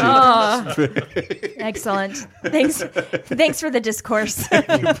 We appreciate it. Excellent. Thanks for the discourse.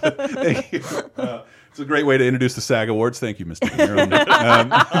 Thank you. It's a great way to introduce the SAG Awards. Thank you, Mr. De Niro.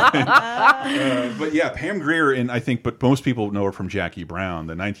 But yeah, Pam Grier, and I think, but most people know her from Jackie Brown,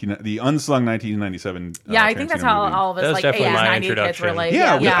 the unsung 1997. Yeah, I think that's how movie. all of us like 80s, 90s kids were like.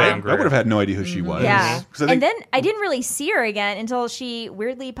 Yeah, yeah. I would have had no idea who she was. Yeah, think, and then I didn't really see her again until she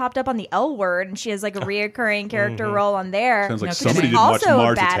weirdly popped up on the L Word, and she has like a reoccurring character role on there. Sounds like No, somebody she's didn't watch also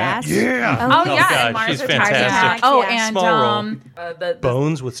Mars Attack. Attack. Yeah. Oh yeah, God, and Mars she's Attack. fantastic. Oh, Yeah. and Small role. the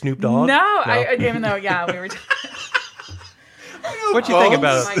Bones with Snoop Dogg? No, I even though we were. What'd you think Oh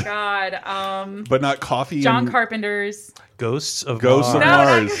about my god. But not Coffee. John and Carpenter's Ghosts of Ghosts Mars? of No, not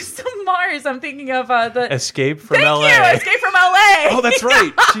Mars. Ghosts of Mars. I'm thinking of the Escape from Thank LA. you, Escape from LA. Oh, that's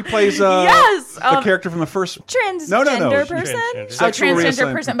right. She plays Yes, the character from the first Transgender person. Sexual transgender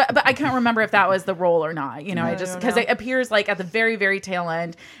reassignment. person, but I can't remember if that was the role or not. You know, I just because it appears like at the very, very tail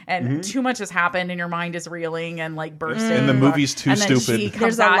end, and too much has happened, and your mind is reeling and like bursting. And the movie's too and then stupid. She comes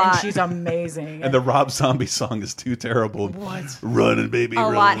There's a out lot. and she's amazing. And the Rob Zombie song is too terrible. What? Running, baby. A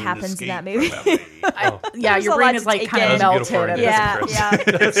running, lot happens in escape that movie. from LA. Yeah, There's your a brain lot is to like take kind in. of That was melted. beautiful At for this Yeah, point.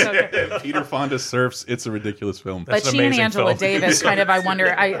 yeah. It's so good. Peter Fonda surfs. It's a ridiculous film. But an she and amazing Angela film. Davis kind of, I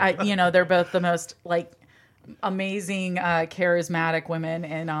wonder, I you know, they're both the most like amazing, charismatic women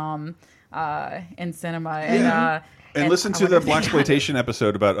in cinema. And listen I to wonder the if they had- blaxploitation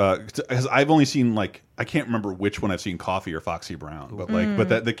episode about because I've only seen like I can't remember which one I've seen, Coffee or Foxy Brown, but like but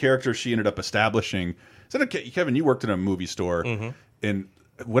that the character she ended up establishing. So Kevin, you worked in a movie store, and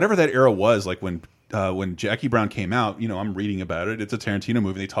whatever that era was, like when Jackie Brown came out, you know, I'm reading about it. It's a Tarantino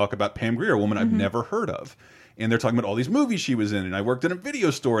movie. They talk about Pam Grier, a woman I've never heard of, and they're talking about all these movies she was in. And I worked in a video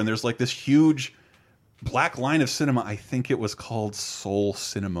store, and there's like this huge black line of cinema. I think it was called Soul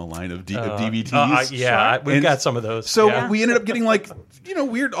Cinema line of DVDs. Yeah, we've And got some of those. So yeah. we ended up getting like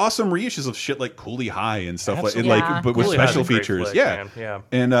weird, awesome reissues of shit like Cooley High and stuff like, and Absolutely. like, but with Cooley High's special a great features. flick, Yeah, man.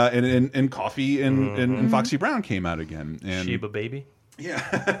 Yeah. And Coffee and Foxy Brown came out again. And Sheba Baby.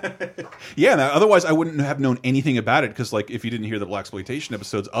 yeah. Now, otherwise, I wouldn't have known anything about it because, like, if you didn't hear the blaxploitation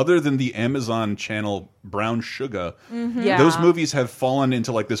episodes, other than the Amazon channel Brown Sugar, those movies have fallen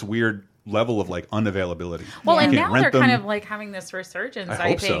into like this weird level of like unavailability. Well, You and can't now rent they're them. kind of like having this resurgence, I I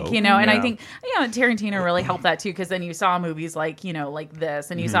hope think, so. you know, and I Yeah. think, you know, Tarantino really helped that too, because then you saw movies like, you know, like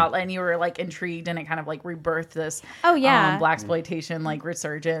this, and you saw, and you were like intrigued, and it kind of like rebirthed this, Oh, yeah. blaxploitation like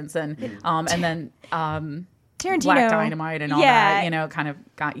resurgence, and then, Tarantino, Black Dynamite and all that, you know, kind of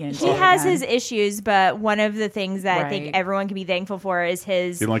got you into He it has again. his issues, but one of the things that I Right. think everyone can be thankful for is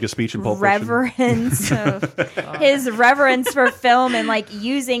his You don't like his speech in Pulp Fiction? reverence his reverence for film, and like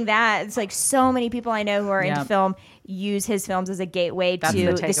using that. It's like so many people I know who are into Yep. film use his films as a gateway That's to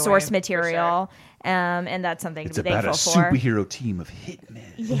the the takeaway, source for material. And that's something It's to be about a thankful for. superhero team of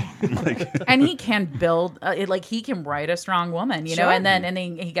hitmen. And he can build, like he can write a strong woman, you know, Sure. and then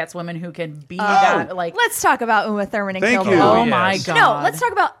he gets women who can be that, like. Let's talk about Uma Thurman and Thank Kill you. Bill. Oh Yes. my god! No, let's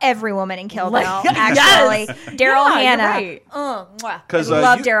talk about every woman in Kill Bill. Like- Actually, Yes. Daryl Yeah, you're Hannah. right. Mwah. 'Cause, I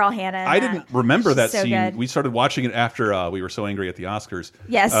love you- Daryl Hannah. in I that. didn't remember that So scene. good. We started watching it after we were so angry at the Oscars.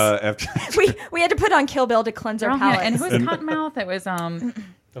 Yes. After we had to put on Kill Bill to cleanse our Daryl Hannah. palates. And who was Cottonmouth? It was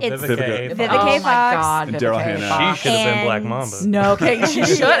It's Vivica. Vivica oh Fox. my god, And Vivica Daryl Hannah. Fox. She should have been Black And- Mamba. No, okay, she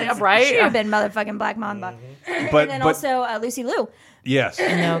should have, right? Should have been motherfucking Black Mamba. But And then but also Lucy Liu. yes,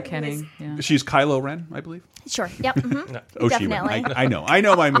 No kidding. Yeah. she's Kylo Ren, I believe. Sure. Yep. Mm-hmm. Oshima. Definitely. I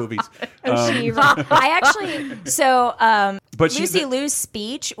know my movies. Oshima. I actually But Lucy Liu's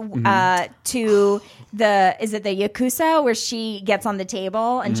speech to the Yakuza where she gets on the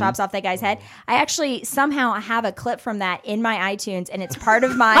table and chops off that guy's head. I actually somehow have a clip from that in my iTunes, and it's part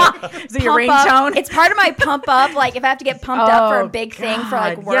of my Is it your pump up. ringtone? It's part of my pump up. Like if I have to get pumped up for a big thing for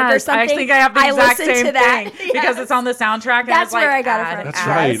like God, work or yes, something, I think I have the exact listen same to that thing because it's on the soundtrack. And That's it's like, where I got it from. That's Yes.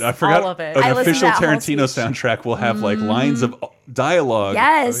 right. I forgot. All of it. An I listened to official that whole Tarantino speech. soundtrack will have like lines of dialogue.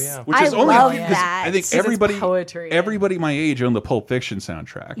 Yes, which is only love because that. I think everybody my age owned the Pulp Fiction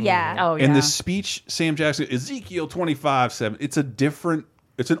soundtrack. Yeah. Oh, yeah. And the speech Sam Jackson, Ezekiel 25:7, it's a different.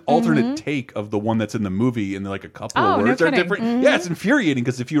 It's an alternate take of the one that's in the movie, and like a couple of words are different. Yeah, it's infuriating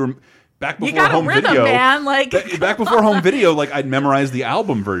because if you were back before you got home a rhythm, video, man. Like back before home video, like I'd memorize the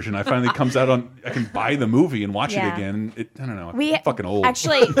album version. I finally comes out on. I can buy the movie and watch it again. I don't know. I'm fucking old.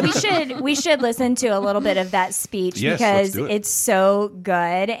 Actually, we should listen to a little bit of that speech because it's so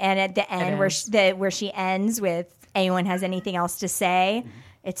good. And at the end, where she ends with "Anyone has anything else to say,"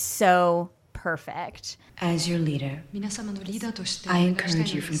 it's so perfect. As your leader, I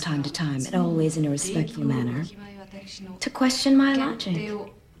encourage you from time to time, and always in a respectful manner, to question my logic.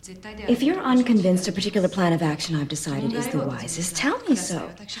 If you're unconvinced a particular plan of action I've decided is the wisest, tell me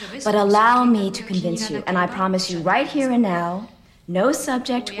so. But allow me to convince you, and I promise you right here and now, no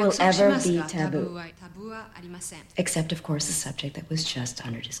subject will ever be taboo. Except, of course, the subject that was just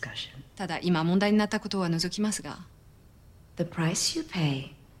under discussion. The price you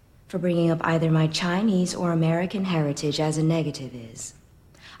pay for bringing up either my Chinese or American heritage as a negative is,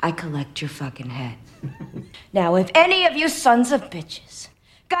 I collect your fucking head. Now, if any of you sons of bitches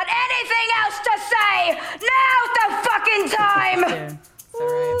got anything else to say, now's the fucking time! Yeah.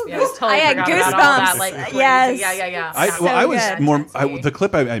 Yeah, I had goosebumps. Yes. Yeah. I was more. The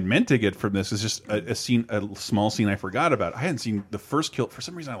clip I meant to get from this is just a small scene I forgot about. I hadn't seen the first kill. For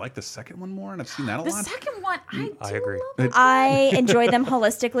some reason, I like the second one more, and I've seen that a lot. The second one, I agree. I enjoy them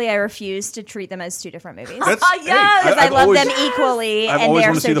holistically. I refuse to treat them as two different movies. Because I love them equally, and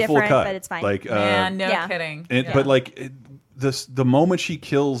they're so different. But it's fine. Like, man, no kidding. But like. The moment she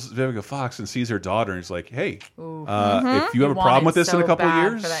kills Vivica Fox and sees her daughter, and is like, "Hey, if you have a problem with this in a couple of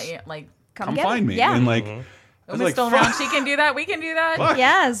years, come find me." Yeah. And like, Uma's still around. She can do that. We can do that. Fuck.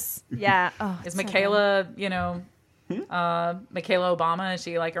 Yes. Yeah. Oh, is Michaela, Michaela Obama? Is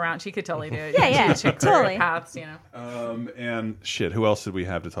she like around? She could totally do it. Yeah, totally. Paths, and shit, who else did we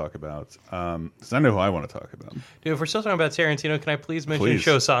have to talk about? Because I know who I want to talk about. Dude, if we're still talking about Tarantino, can I please mention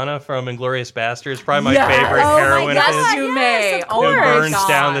Shosanna from *Inglourious Bastards*? Probably my favorite heroine. Yes, you may. Who burns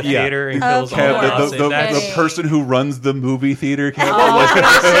down the theater and kills all the person who runs the movie theater. He's got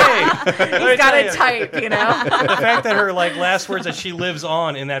it tight, The fact that her last words that she lives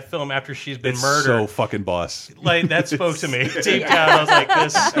on in that film after she's been murdered. So fucking boss. Like that spoke to me deep down. I was like,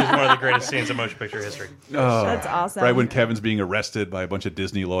 this is one of the greatest scenes in motion picture history. That's awesome. Right when Kevin's being arrested by a bunch of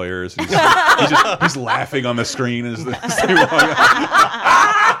Disney lawyers, and he's laughing on the screen as the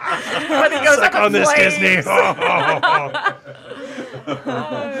when he goes like on this Disney.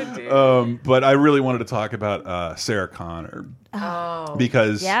 But I really wanted to talk about Sarah Connor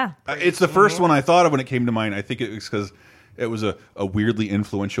because it's the first one I thought of when it came to mind. I think it was because it was a weirdly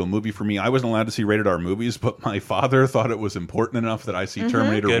influential movie for me. I wasn't allowed to see rated R movies, but my father thought it was important enough that I see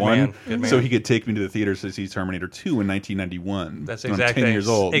Terminator 1, so he could take me to the theaters to see Terminator 2 in 1991. That's when I'm 10 years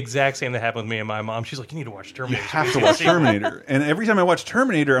old. Exact same that happened with me and my mom. She's like, you need to watch Terminator. You have to watch Terminator. And every time I watch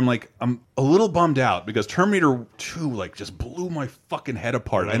Terminator, I'm a little bummed out because Terminator 2 just blew my fucking head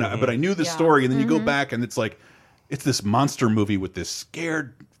apart. But I knew the story, and then you go back and it's it's this monster movie with this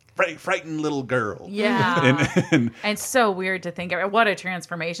scared, frightened little girl. Yeah. and it's so weird to think of. What a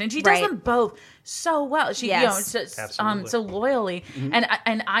transformation. She does them both so well. She so loyally. And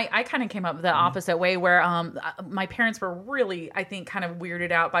I kind of came up the opposite way where my parents were really, I think, kind of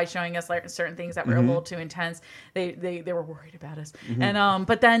weirded out by showing us certain things that were a little too intense. They were worried about us. And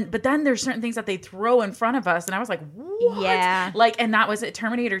but then there's certain things that they throw in front of us, and I was like, what? Yeah. And that was at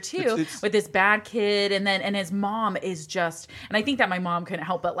Terminator 2 with this bad kid, and his mom is just, and I think that my mom couldn't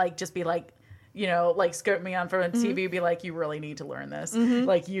help but just be scope me on front of TV, be like, you really need to learn this.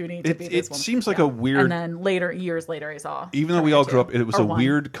 You need to be this woman. It seems like a weird... And then years later, I saw... Even though we all grew up, it was a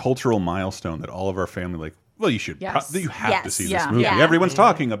weird cultural milestone that all of our family, well, you should. Yes. You have to see this movie. Yeah. Everyone's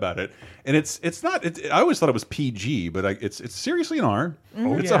talking about it, and it's not. I always thought it was PG, but it's seriously an R.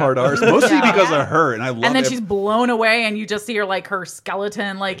 It's a hard R, mostly because of her, and I love. And then she's blown away, and you just see her her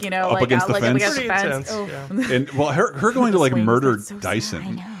skeleton, up against the fence. And her going to murder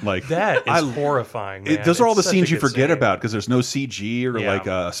Dyson, that is horrifying. Those are all the scenes you forget about because there's no CG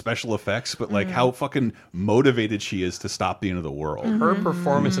or special effects, but how fucking motivated she is to stop the end of the world. Her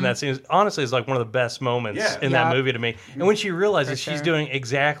performance in that scene honestly is one of the best moments. In that movie to me. And when she realizes she's doing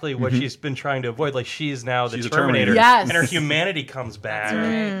exactly what she's been trying to avoid, she's now the Terminator. Yes. And her humanity comes back.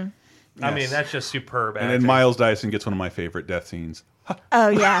 Right. I mean, that's just superb acting. And then Miles Dyson gets one of my favorite death scenes. Oh,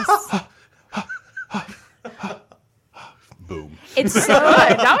 yes. Boom. It's so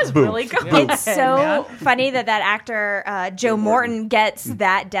that was really good. It's so funny that actor Joe Morton gets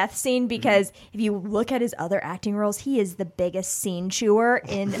that death scene, because if you look at his other acting roles, he is the biggest scene chewer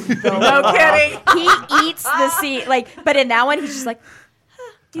in the world. No kidding. He eats the scene, but in that one he's just like,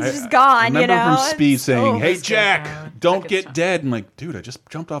 he's just gone. I remember from Speed It's saying, so- "Hey Jack, don't get dead." I'm like, dude, I just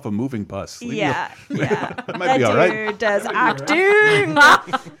jumped off a moving bus. Leave me Yeah. that might That be all right. dude does acting.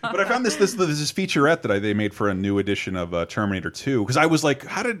 But I found this featurette that they made for a new edition of Terminator 2, because I was like,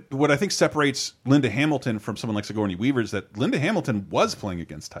 what I think separates Linda Hamilton from someone like Sigourney Weaver is that Linda Hamilton was playing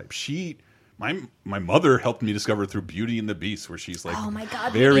against type. My mother helped me discover through Beauty and the Beast, where she's like, Oh my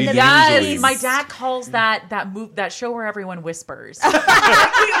God, very Beauty and the nasally. Beast. My dad calls that show where everyone whispers. He's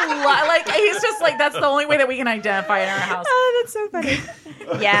just like, that's the only way that we can identify in our house. Oh, that's so funny.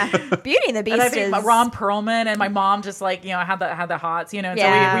 Yeah, Beauty and the Beast And I think is Ron Perlman and my mom just had the hots, and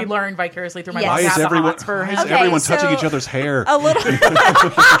Yeah. so we learned vicariously through my Yes. mom Why to is have the everyone, hots for why him. is everyone so- touching each other's hair? a little.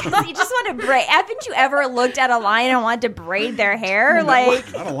 Because you just want to braid. Haven't you ever looked at a lion and wanted to braid their hair?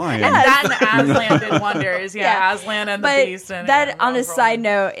 Like, Not a lion. That and Aslan did wonders. Yeah. Aslan and but the Beast. And that, on a Ron side Perlman.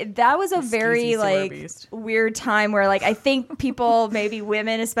 note, that was a very sewer like beast. weird time where I think people, maybe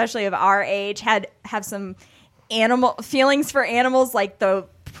women, especially of our age, have some animal feelings for animals, like the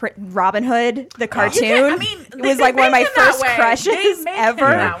Robin Hood, the cartoon. It was they like one of my make him that first way. crushes They make him ever.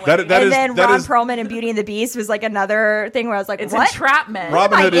 that way. That And is- then that Ron is- Perlman and Beauty and the Beast was like another thing where I was like, It's what? entrapment.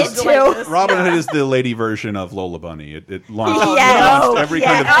 Robin What Hood am I is into? Robin Hood is the lady version of Lola Bunny. It launched, Yeah. launched every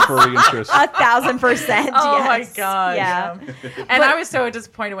Yeah. kind of furry interest. 1,000%. Oh yes. my god! Yeah. And I was so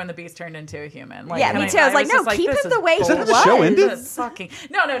disappointed when the Beast turned into a human. Yeah, and me too. I was like, no, just keep this him the is way he Is that how the was. show ended? bullshit. Fucking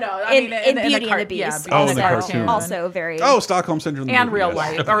no. I In, mean, in the Beauty and the yeah, Beast. Oh, in the also, cartoon. also very. Oh, Stockholm Syndrome. the and movie, real yes.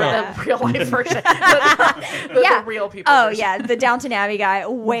 life, or the real life version. The real people. Oh version. yeah, the Downton Abbey guy,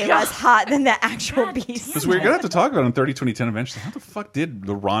 way less hot than the actual Beast. Because we're gonna have to talk about it in 30/20/10 eventually. How the fuck did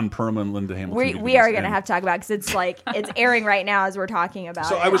the Ron Perlman, Linda Hamilton? We are gonna have to talk about, because it's airing right now as we're talking about.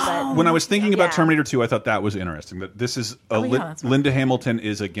 So it, when I was thinking yeah. about Terminator 2, I thought that was interesting. That this is that's right. Linda Hamilton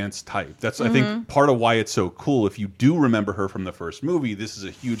is against type. That's I Mm-hmm. think part of why it's so cool. If you do remember her from the first movie, this is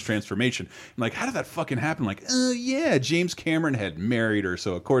a huge transformation. And like, how did that fucking happen? Like, yeah, James Cameron had married her,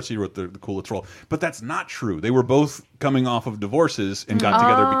 so of course he wrote the coolest role. But that's not true. They were both coming off of divorces and got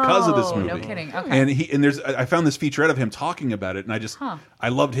together because of this movie. No kidding. Okay. And I found this featurette of him talking about it, and I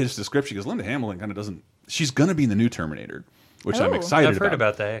loved his description, because Linda Hamilton kind of doesn't. She's gonna be in the new Terminator, which I'm excited I've heard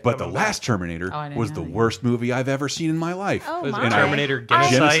about that. But the last Terminator I didn't was know the that. worst movie I've ever seen in my life. Oh, Was my. Terminator I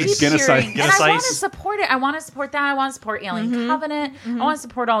Genocide? keep hearing- and I want Genocide. to support it. I want to support that. I want to support Alien Covenant. I want to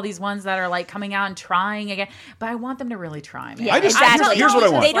support all these ones that are like coming out and trying again. But I want them to really try, man. Yeah, exactly. Here's what I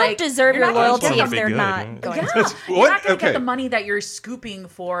want. They don't deserve you're your not gonna loyalty get if the- they're good. not going. Yeah, to. you're What? not going to Okay. get the money that you're scooping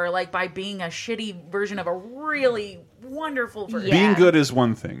for, like by being a shitty version of a really wonderful version. Yeah. Being good is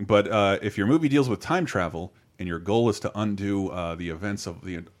one thing, but if your movie deals with time travel and your goal is to undo the events of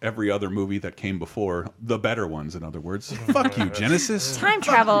every other movie that came before, the better ones, in other words, fuck you, Genesis. Time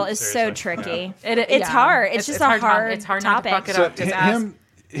travel is so tricky. It's yeah. hard. It's just a hard It's hard topic. not to fuck it So up. Just ask.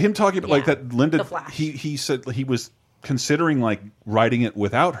 him talking about like Yeah. that, Linda. The Flash. He said he was considering like writing it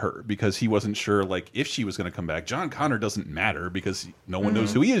without her, because he wasn't sure like if she was going to come back. John Connor doesn't matter because no one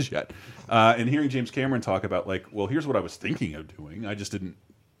knows who he is yet. And hearing James Cameron talk about like, well, here's what I was thinking of doing. I just didn't.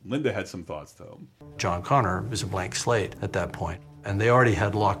 Linda had some thoughts though. John Connor was a blank slate at that point, and they already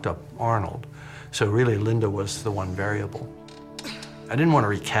had locked up Arnold. So really, Linda was the one variable. I didn't want to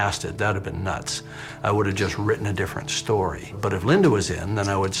recast it. That would have been nuts. I would have just written a different story. But if Linda was in, then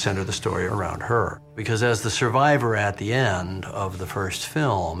I would center the story around her. Because as the survivor at the end of the first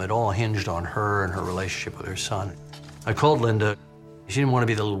film, it all hinged on her and her relationship with her son. I called Linda. She didn't want to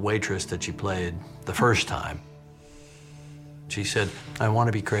be the little waitress that she played the first time. She said, I want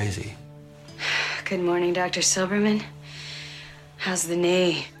to be crazy. Good morning, Dr. Silverman. How's the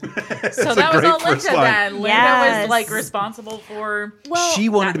knee? So that was great all first Linda line. then. Linda Yes. was like responsible for She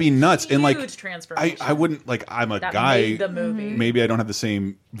wanted to be nuts, and like huge transformation. I wouldn't like. I'm a that guy. made the movie. Maybe I don't have the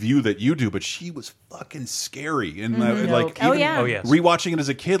same view that you do, but she was fucking scary, and like Oh, even yeah. Oh, yes. rewatching it as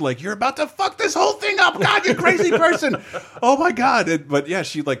a kid, like you're about to fuck this whole thing up, God, you crazy person! Oh my God! But yeah,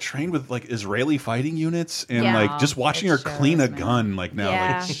 she like trained with like Israeli fighting units, and Yeah. like just watching her It shows, clean a man. gun, like now,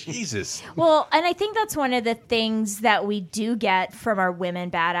 Yeah. like Jesus. Well, and I think that's one of the things that we do get from our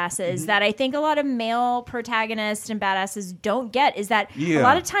women badasses that I think a lot of male protagonists and badasses don't get, is that a Yeah.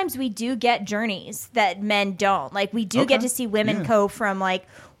 lot of times we do get journeys that men don't. Like we do get Okay. to see women Yeah. go from like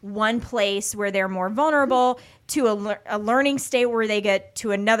one place where they're more vulnerable to a learning state where they get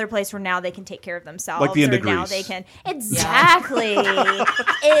to another place where now they can take care of themselves. Like the end of now Grease. they can exactly.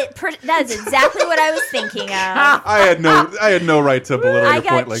 That's exactly what I was thinking of. I had no right to belittle your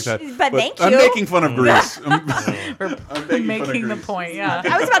point like that. But thank you. I'm making fun of Grease. I'm making the point. Yeah,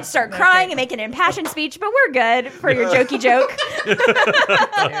 I was about to start crying and make an impassioned speech, but we're good for your jokey joke.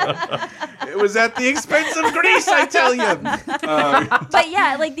 It was at the expense of Grease, I tell you. But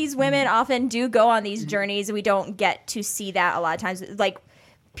yeah, like these women often do go on these journeys. We don't get to see that a lot of times. Like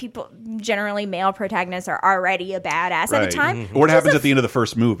people, generally male protagonists are already a badass at the time. Or what happens at the end of the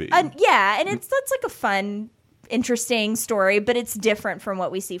first movie. Yeah, and that's like a fun, interesting story, but it's different from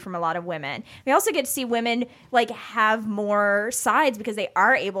what we see from a lot of women. We also get to see women like have more sides because they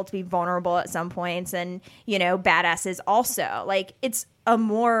are able to be vulnerable at some points, and badasses also. Like it's a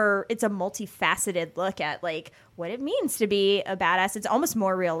multifaceted look at like what it means to be a badass. It's almost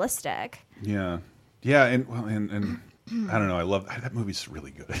more realistic. Yeah, and I don't know. I love that movie's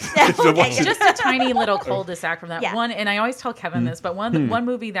really good. Just a tiny little cul-de-sac from that one. And I always tell Kevin this, but one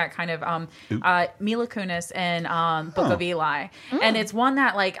movie that kind of Mila Kunis and Book of Eli, and it's one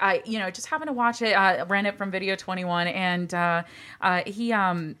that like I just happened to watch it, rent it from Video 21, and he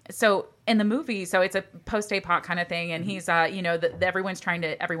so. In the movie, so it's a post-apoc kind of thing, and he's everyone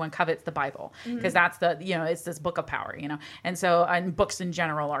covets the Bible because that's it's this book of power, and so and books in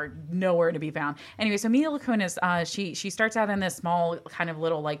general are nowhere to be found. Anyway, so Mila Kunis, she starts out in this small kind of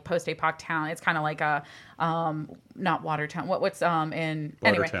little like post-apoc town. It's kind of like a not Watertown. What's in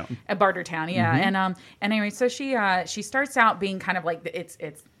Bartertown. Bartertown, yeah. And anyway, so she starts out being kind of like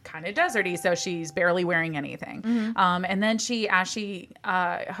it's kind of deserty, so she's barely wearing anything. And then as she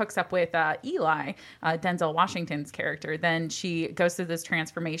hooks up with Eli, Denzel Washington's character, then she goes through this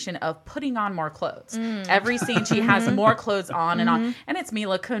transformation of putting on more clothes. Every scene she has more clothes on and on, and it's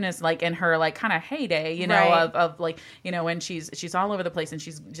Mila Kunis like in her like kind of heyday, of like when she's all over the place and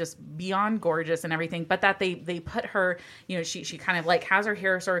she's just beyond gorgeous and everything. But that they put her, she kind of like has her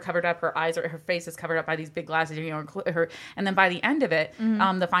hair sort of covered up, her eyes or her face is covered up by these big glasses, her, and then by the end of it,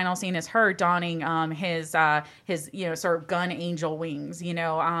 the final scene is her donning his sort of gun angel wings,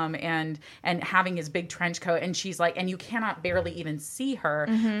 and having his big trench coat, and she's like, and you cannot barely even see her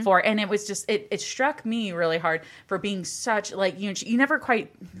and it was just it struck me really hard for being such like you never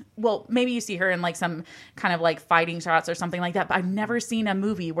quite, well, maybe you see her in like some kind of like fighting shots or something like that, but I've never seen a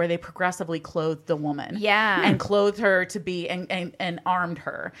movie where they progressively clothed the woman and clothed her to be and armed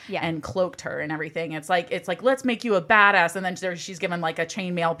her and cloaked her and everything. It's like let's make you a badass, and then she's given like a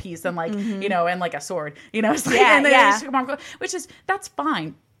chainmail piece and like and like a sword, it's like, and then which is that's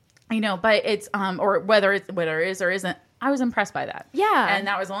fine, but it's or whether it is or isn't, I was impressed by that. Yeah. And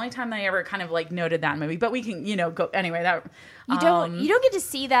that was the only time that I ever kind of like noted that movie. But we can, go anyway. That you don't get to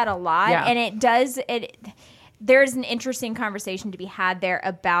see that a lot, and there's an interesting conversation to be had there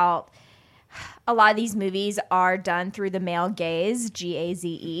about a lot of these movies are done through the male gaze,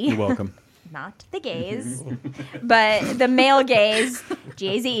 G-A-Z-E. You're welcome. Not the gaze, but the male gaze,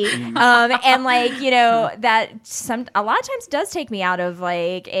 G-A-Z-E. And like, that a lot of times does take me out of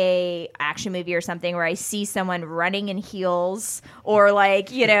like a action movie or something where I see someone running in heels or like,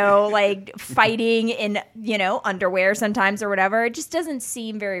 like fighting in, underwear sometimes or whatever. It just doesn't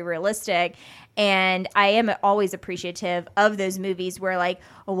seem very realistic. And I am always appreciative of those movies where like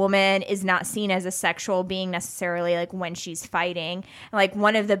a woman is not seen as a sexual being necessarily, like when she's fighting. Like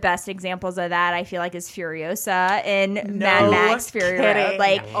one of the best examples of that I feel like is Furiosa in Mad Max Fury Road.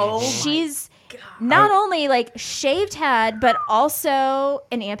 Like she's not only like shaved head, but also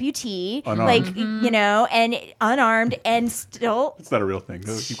an amputee, unarmed. Like and unarmed, and still. It's not a real thing.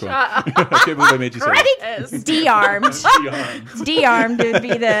 No, keep going. I can't believe I made you say it. De-armed. De-armed would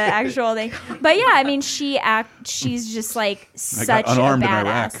be the actual thing. But yeah, I mean, she's just like such a badass. In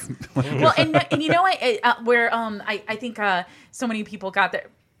Iraq. Well, and you know what? I think so many people got that.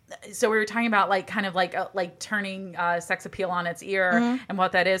 So we were talking about like kind of like turning sex appeal on its ear and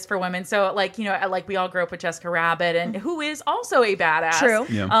what that is for women. So like like we all grew up with Jessica Rabbit, and who is also a badass. True.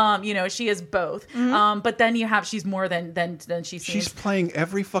 Yeah. She is both. But then she's more than she seems. She's playing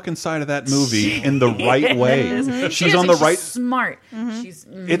every fucking side of that movie in the right way. She's on the right. She's smart. She's.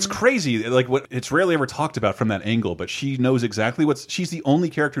 It's crazy. Like it's rarely ever talked about from that angle, but she knows exactly she's the only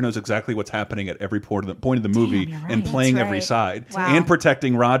character who knows exactly what's happening at every point of the movie and playing every side and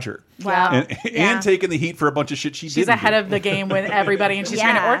protecting Roger Roger. Wow. And taking the heat for a bunch of shit she's ahead do. of the game with everybody, and she's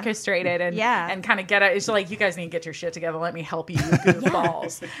trying to orchestrate it and kind of get it. It's like, you guys need to get your shit together. Let me help you, you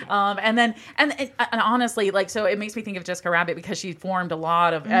goofballs. And honestly, like, so it makes me think of Jessica Rabbit because she formed a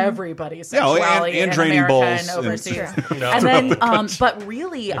lot of everybody's sexuality and in draining America balls and overseas. and then, but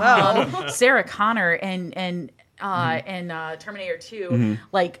really, Sarah Connor and Terminator 2,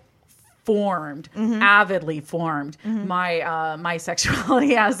 like, avidly formed my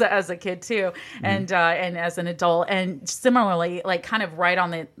sexuality as a kid too, and as an adult, and similarly, like, kind of right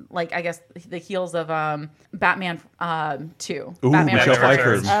on the, like, I guess the heels of Batman 2. Ooh, Batman Michelle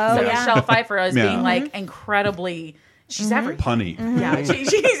Pfeiffer. Michelle Pfeiffer as being like incredibly. She's everything. Punny. Yeah,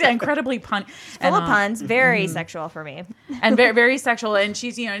 she's incredibly punny. Full of puns. Very sexual for me. And very, very sexual. And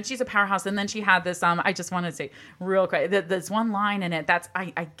she's, and she's a powerhouse. And then she had this, I just want to say real quick, this one line in it, that's,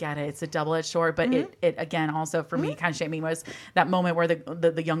 I get it. It's a double-edged sword, but it again, also for me, kind of shaped me, was that moment where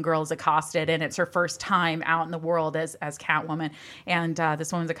the young girl is accosted, and it's her first time out in the world as Catwoman. And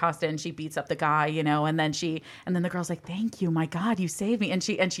this woman's accosted, and she beats up the guy, and then the girl's like, thank you, my God, you saved me. And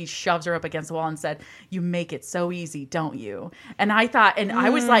she shoves her up against the wall and said, you make it so easy, don't you? And I thought, and I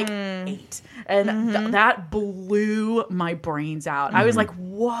was like 8, and that blew my brains out. I was like,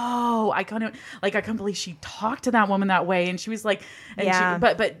 whoa, I couldn't believe she talked to that woman that way. And she was like,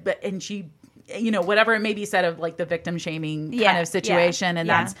 and she whatever it may be said of, like, the victim shaming kind of situation. And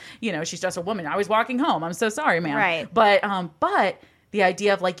that's, she's just a woman. I was walking home. I'm so sorry, ma'am. Right. But the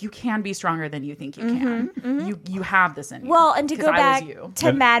idea of, like, you can be stronger than you think you can. You have this in you. Well, and to go back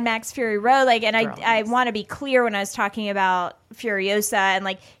to Mad Max Fury Road, like, and I want to be clear when I was talking about Furiosa, and,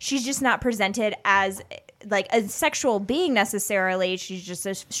 like, she's just not presented as, like, a sexual being necessarily. She's just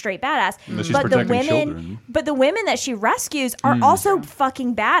a straight badass. But the women that she rescues are also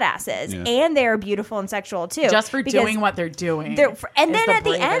fucking badasses, and they're beautiful and sexual too. Just for doing what they're doing. And then at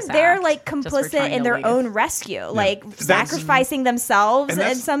the end, they're, like, complicit in their own rescue, like sacrificing themselves.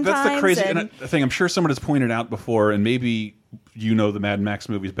 And sometimes that's the crazy thing. I'm sure someone has pointed out before, and maybe the Mad Max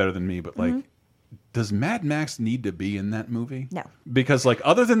movies better than me, but, like, does Mad Max need to be in that movie? No. Because, like,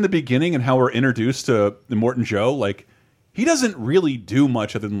 other than the beginning and how we're introduced to Immortan Joe, like, he doesn't really do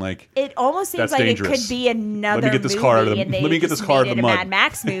much other than, like, it almost seems like dangerous. It could be another let me get this movie, car out of the, and let me get this car out of the mud. Mad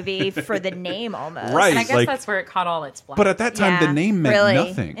Max movie for the name almost. Right. And I guess that's where it caught all its flack. But at that time, the name meant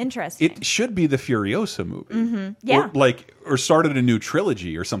nothing. Interesting. It should be the Furiosa movie. Yeah. Or started a new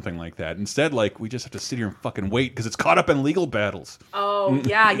trilogy or something like that. Instead, like, we just have to sit here and fucking wait because it's caught up in legal battles. Oh,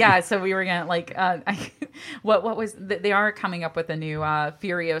 yeah. So we were going to, like, what was, they are coming up with a new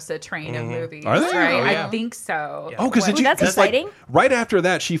Furiosa train of movies. Are they? Right? Oh, yeah. I think so. Yeah. Oh, because that's exciting. Like, right after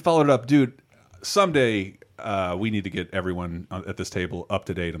that, she followed it up, dude, someday we need to get everyone at this table up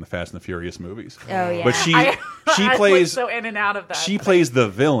to date on the Fast and the Furious movies. Oh, yeah. But she I plays so in and out of that. She plays the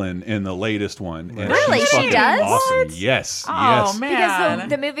villain in the latest one. And really? she's She fucking does? awesome. What? Yes. Oh, yes. man. Because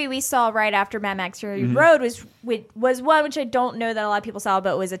the movie we saw right after Mad Max Fury Road was one which I don't know that a lot of people saw,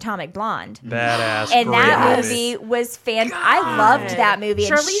 but was Atomic Blonde. Badass. And that movie was fantastic. I loved that movie.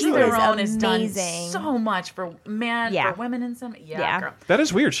 And Charlize she Theron was has done amazing. so much for women in some. Girl. That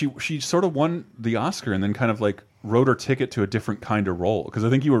is weird. She sort of won the Oscar and then kind of, like, wrote her ticket to a different kind of role. Because I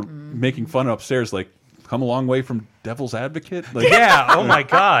think you were making fun upstairs, like, come a long way from Devil's Advocate. Like, yeah, oh my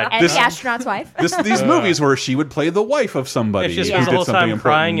God. And The Astronaut's Wife. These movies where she would play the wife of somebody. It's just spends the whole time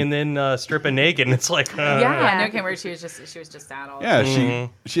crying and then stripping naked. And it's like, no, okay, where she was just sad all the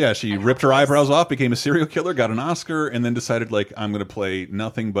time. She ripped her eyebrows off, became a serial killer, got an Oscar, and then decided, like, I'm going to play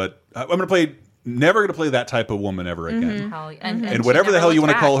nothing but never going to play that type of woman ever again. And whatever the hell you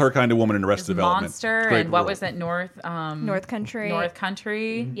want to call her kind of woman in Arrested Development. Monster and what was it? North Country. North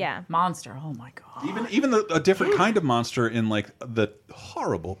Country. Yeah. Monster. Oh my God. Even a different kind of monster in, like, the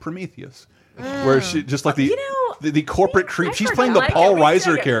horrible Prometheus. Where she just like the corporate creep. She's playing the Paul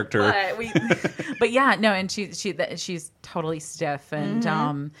Reiser character. But yeah, no, and she's totally stiff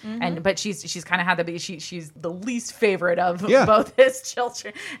and but she's kind of had she's the least favorite of both his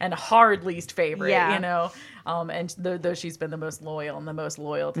children and hard least favorite, and though she's been the most loyal and the most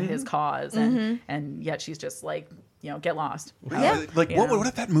loyal to his cause, and yet she's just like, get lost. What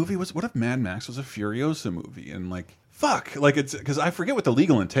if that movie was? What if Mad Max was a Furiosa movie and, like, fuck, like, it's because I forget what the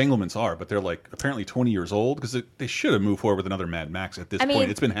legal entanglements are, but they're, like, apparently 20 years old because they should have moved forward with another Mad Max at this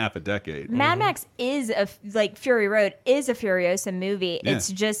point. It's been half a decade. Mad Max is Fury Road is a Furiosa movie. Yeah.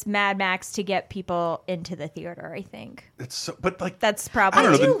 It's just Mad Max to get people into the theater, I think. It's so, but, like, that's probably.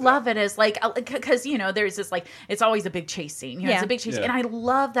 I do love it as, like, because there's this, like, it's always a big chase scene. It's a big chase scene, and I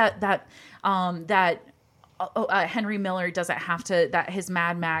love that Henry Miller doesn't have to, that his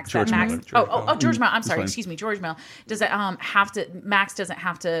Mad Max, George that Max, Miller. George Miller, I'm sorry, fine. excuse me, George Miller, does it have to, Max doesn't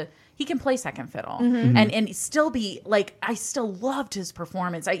have to, he can play second fiddle and still be like, I still loved his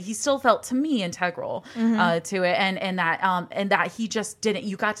performance. He still felt to me integral to it. And that he just didn't,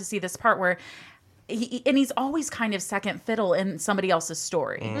 you got to see this part where he's always kind of second fiddle in somebody else's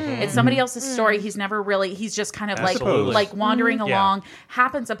story. It's somebody else's story. He's never really, he's just kind of like wandering along,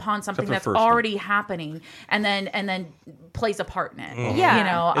 happens upon something that's already happening and then plays a part in it. You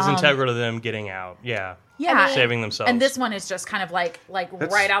know, is integral to them getting out. Saving themselves. And this one is just kind of like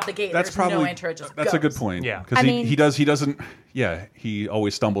right out the gate. There's no intro. Just that's goes. a good point. Yeah, because he doesn't. Yeah, he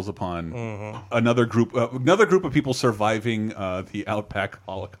always stumbles upon another group of people surviving the Outback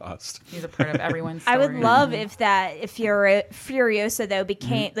Holocaust. He's a part of everyone's story. I would love if Furiosa though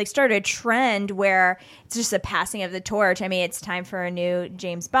became started a trend where it's just a passing of the torch. I mean, it's time for a new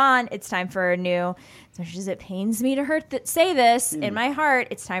James Bond. It's time for a new. As much as it pains me to say this, in my heart,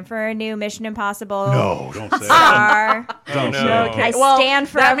 it's time for a new Mission Impossible. No, don't say star. Don't say I stand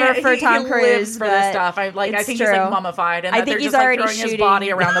forever for Tom Cruise for this stuff. I think he's like mummified, and I think he's already throwing his body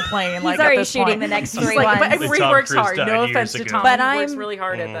around the plane. He's already shooting the next 3 ones. But he works hard. No offense to Tom, but he works really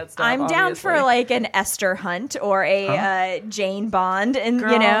hard at that stuff. I'm down for like an Esther Hunt or a Jane Bond, and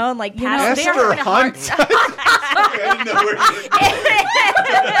Girl, Esther Hunt.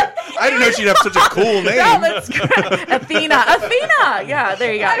 I didn't know she'd have such a cool name. No, that's Athena. Yeah,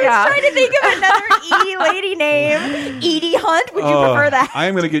 there you go. I was trying to think of another Edie lady name. Edie Hunt. Would you prefer that? I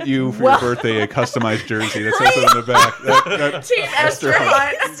am going to get you for your birthday a customized jersey that says it in the back. Team Esther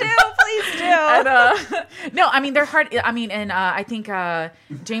Hunt. Please do. And, no, I mean they're hard. I mean, and I think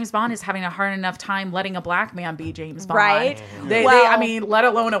James Bond is having a hard enough time letting a black man be James Bond. Right. I mean, let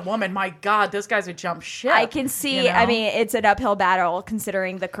alone a woman. My God, those guys would jump ship. I can see. You know? I mean, it's an uphill battle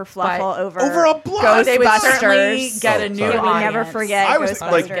considering the kerfluffle over a block. They would certainly get a new audience. We never forget.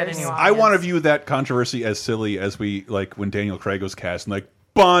 I want to view that controversy as silly as we like when Daniel Craig was cast and like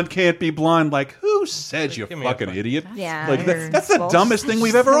Bond can't be blind. Like, who said you fucking idiot? Yeah, like that's the dumbest thing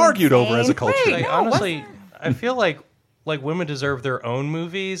we've ever argued over as a culture. Like, honestly, I feel like women deserve their own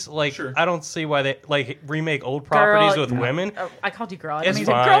movies. Like, I don't see why they remake old properties with women. I called you girl. It's mean,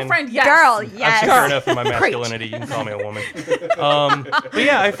 fine. Girlfriend, yes. Girl, yes. I'm secure enough in my masculinity. You can call me a woman. But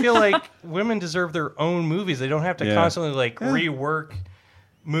yeah, I feel like women deserve their own movies. They don't have to constantly rework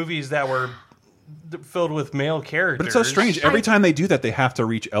movies that were filled with male characters. But it's so strange. Every time they do that, they have to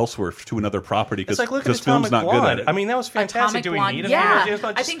reach elsewhere to another property because film's not good at it. I mean, that was fantastic. Do we need a James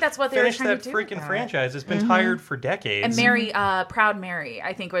Bond? I think that's what they were trying to do. Finish that freaking franchise. It's been tired for decades. And Proud Mary,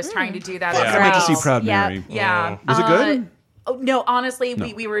 I think, was trying to do that as well. I went to see Proud Mary. Yeah. Was it good? Oh, no, honestly,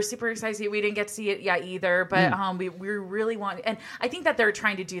 we were super excited. We didn't get to see it yet either, but we really want, and I think that they're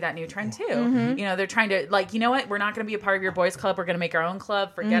trying to do that new trend too. You know, they're trying to you know what? We're not going to be a part of your boys club. We're going to make our own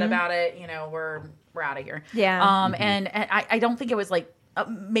club. Forget about it. You know, we're out of here. Yeah. And I don't think it was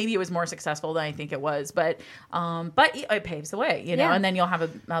maybe it was more successful than I think it was, but it paves the way, you know, and then you'll have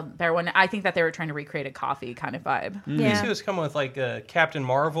a better one. I think that they were trying to recreate a coffee kind of vibe. You see what's coming with Captain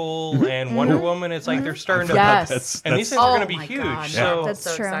Marvel and Wonder Woman. It's like they're starting to, and these things are going to be huge. God. So that's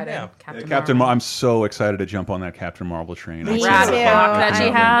so true. excited. Captain Marvel. I'm so excited to jump on that Captain Marvel train. Me too. That she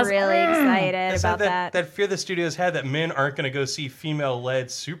has. I'm really excited about that. That fear the studios had that men aren't going to go see female-led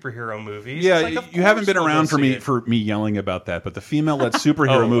superhero movies. Yeah, you haven't been around for me yelling about that, but the female-led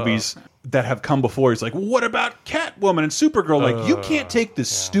superhero movies that have come before, it's like, what about Catwoman and Supergirl? Like, you can't take the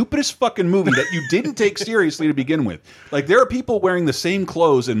stupidest fucking movie that you didn't take seriously to begin with. Like, there are people wearing the same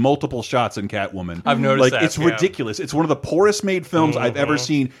clothes in multiple shots in Catwoman. I've noticed that. It's ridiculous. It's one of the poorest made films I've ever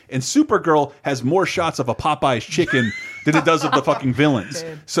seen. And Supergirl has more shots of a Popeye's chicken than it does of the fucking villains.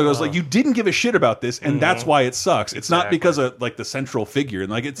 So it was like, you didn't give a shit about this, and that's why it sucks. It's not because of like the central figure, and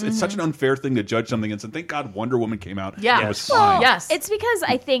like it's such an unfair thing to judge something. And thank God Wonder Woman came out. Yeah, and it was fine. Yes, it's because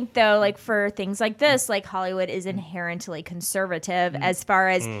I think though, like for things like this, like Hollywood is inherently conservative as far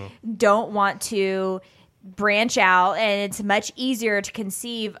as don't want to branch out, and it's much easier to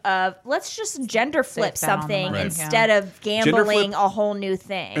conceive of let's just gender flip something instead of gambling a whole new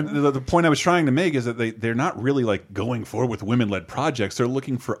thing. And the point I was trying to make is that they're not really like going forward with women-led projects. They're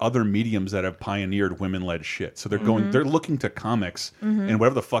looking for other mediums that have pioneered women-led shit. So they're they're looking to comics and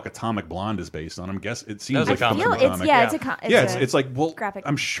whatever the fuck Atomic Blonde is based on. It seems like some comic. It's like, well, graphic.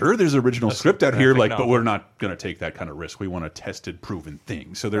 I'm sure there's original script out here, but we're not going to take that kind of risk. We want a tested, proven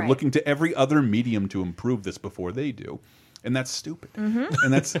thing. So they're looking to every other medium to improve this before they do, and that's stupid,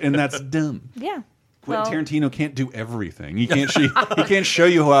 and that's dumb. Yeah. Quentin Tarantino can't do everything. He can't show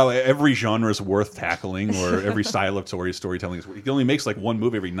you how every genre is worth tackling or every style of storytelling is. He only makes like one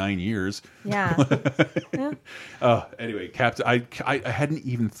movie every 9 years. Yeah. Anyway, I hadn't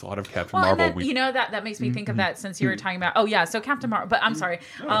even thought of Captain Marvel. And then, that makes me think of that since you were talking about. Oh yeah, so Captain Marvel. But I'm sorry.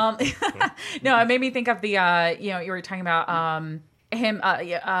 No, it made me think of the. You were talking about. Him,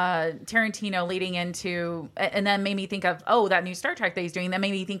 Tarantino leading into, and then made me think of, that new Star Trek that he's doing. That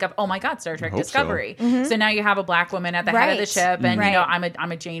made me think of, oh my God, Star Trek Discovery. So now you have a black woman at the head of the ship, and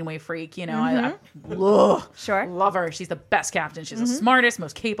I'm a Janeway freak. I love her. She's the best captain. She's the smartest,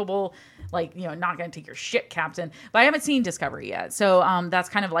 most capable. Not going to take your shit, Captain. But I haven't seen Discovery yet, so that's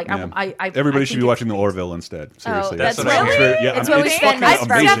kind of like everybody should be watching the Orville instead. Seriously, that's what it's what we spent most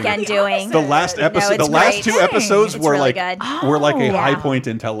of our weekend doing. The last episode, the last 2 episodes were really were like a high point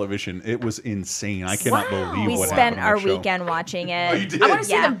in television. It was insane. I cannot believe we what spent happened our weekend watching it. Oh, you did? I want to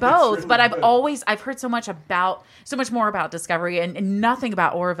see them both, but I've heard so much more about Discovery and nothing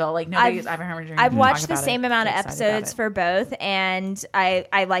about Orville. Like nobody's I've heard. I've watched the same amount of episodes for both, and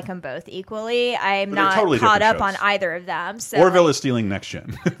I like them both equally. I'm not totally caught up shows. on either of them. So Orville is stealing Next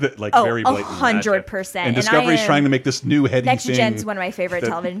Gen, very blatantly. 100%. And Discovery's trying to make this new heady Next thing. Gen's one of my favorite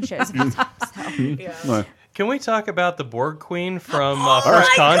television shows. Can we talk about the Borg Queen from Oh First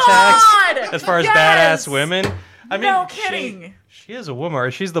my Contact? God! As far as Yes! badass women, I mean, No kidding. She is a woman.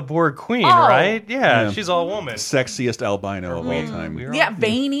 Or she's the Borg Queen, right? Yeah, she's all woman. Sexiest albino of all time. Yeah,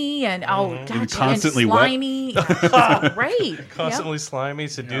 veiny and God, constantly and slimy. Right. Constantly slimy,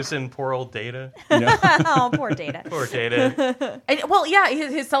 seducing poor old Data. Oh, poor Data. Poor Data. And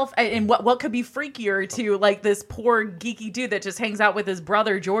his self and what could be freakier to like this poor geeky dude that just hangs out with his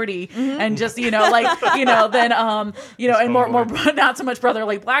brother Jordy and just then and more not so much brother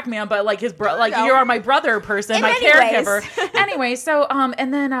like black man but like his brother like you are my brother person, my caregiver. Anyway, so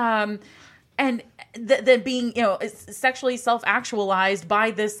and then being sexually self-actualized by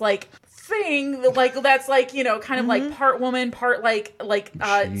this like thing like that's like kind of like part woman part like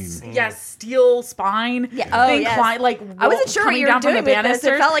steel spine thing like I wasn't sure what you were doing with this.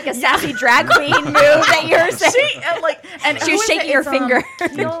 It felt like a sassy drag queen move that you were saying. She was shaking her finger.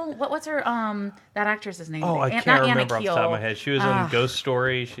 What's her that actress's name? Oh, I can't remember off the top of my head. She was in Ghost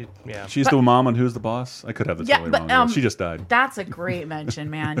Story. She's the mom on Who's the Boss. I could have this totally wrong. She just died. That's a great mention,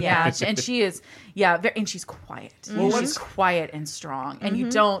 man. Yeah, and she is and she's quiet. She's quiet and strong, and you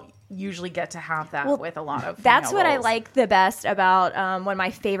don't usually get to have that with a lot of that's what roles. I like the best about one of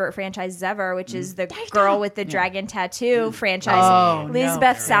my favorite franchises ever, which is the girl with the dragon tattoo franchise.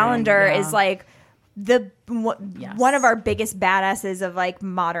 Elizabeth Salander is like one of our biggest badasses of like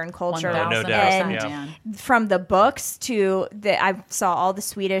modern culture. No doubt. And from the books to I saw all the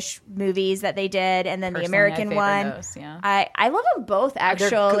Swedish movies that they did, and then the American one. I love them both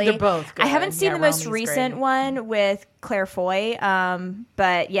actually. They're both good. I haven't seen the most recent one with Claire Foy,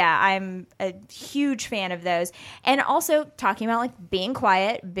 but yeah, I'm a huge fan of those. And also talking about like being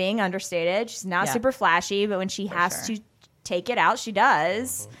quiet, being understated. She's not super flashy, but when she has to take it out, she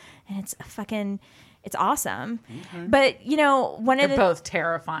does. And it's awesome. Okay. But they're both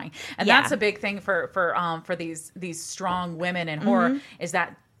terrifying. And that's a big thing for these strong women in horror is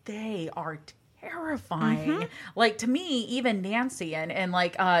that they are terrifying. Like to me, even Nancy and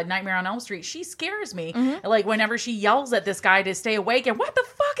like Nightmare on Elm Street, she scares me. Like whenever she yells at this guy to stay awake and what the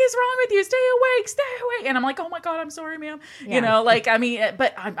fuck is wrong with you? Stay awake. And I'm like, oh my God, I'm sorry, ma'am.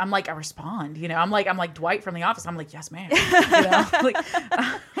 But I'm like, I respond, I'm like Dwight from The Office. I'm like, yes, ma'am.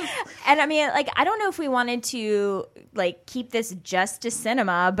 And I mean, like, I don't know if we wanted to like keep this just to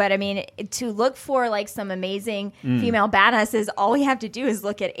cinema, but I mean, to look for like some amazing female badasses, all we have to do is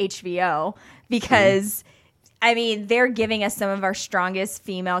look at HBO. Because, I mean, they're giving us some of our strongest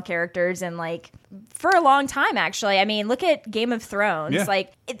female characters and, like, for a long time, actually. I mean, look at Game of Thrones. Yeah.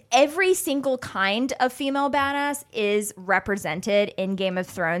 Like, every single kind of female badass is represented in Game of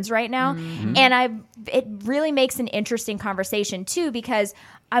Thrones right now. And it really makes an interesting conversation, too, because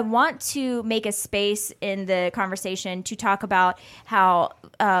I want to make a space in the conversation to talk about how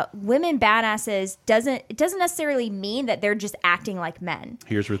women badasses doesn't necessarily mean that they're just acting like men.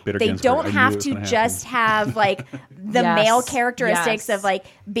 Here's Ruth Bader They Ginsburg. don't have to just have like the male characteristics of like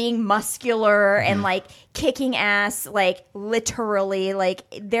being muscular and like kicking ass, like literally. Like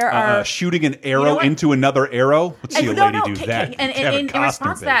there are shooting an arrow into another arrow. Let's see a lady do that. And in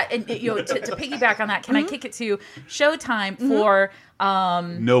response to that, and to piggyback on that, can I kick it to Showtime for?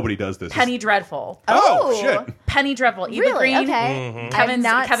 Nobody does this. Penny Dreadful. Oh shit. Penny Dreadful. Eva really? Green. Okay. Kevin's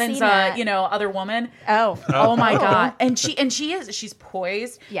seen that. other woman. Oh my God. And she's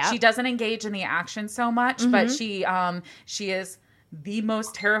poised. Yeah. She doesn't engage in the action so much, but she is the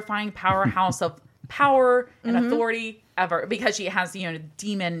most terrifying powerhouse of power and authority ever, because she has, you know,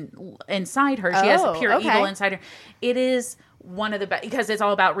 demon inside her. She has pure evil inside her. It is one of the best, because it's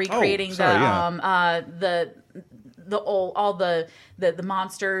all about recreating the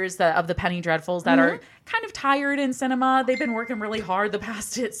monsters of the Penny Dreadfuls that are kind of tired in cinema. They've been working really hard the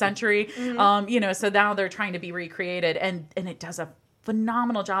past century, you know, so now they're trying to be recreated, and it does a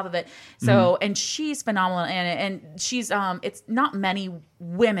phenomenal job of it. So, and she's phenomenal in it, and she's it's not many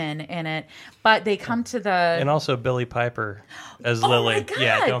women in it, but they come to the and also Billie Piper as Lily. My God,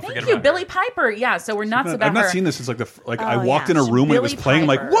 yeah, don't forget thank you, about Billie Piper. Yeah, so we're nuts about I've not her. seen this since I walked in a room when it was playing. I'm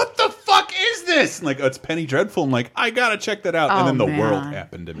like, what the fuck is this? And like, it's Penny Dreadful. I'm like, I gotta check that out. And then the world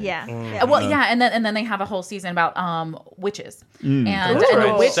happened to me. Yeah. Well, yeah, and then they have a whole season about witches, and right.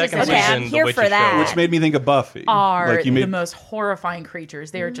 the witches. Second Okay, I'm season, here the for Witches that. Show. Which made me think of Buffy. Are like you the most horrifying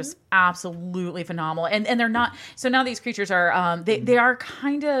creatures. They are just absolutely phenomenal, and they're not. So now these creatures are they are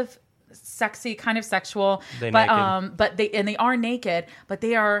kind of sexy, kind of sexual, but they are naked, but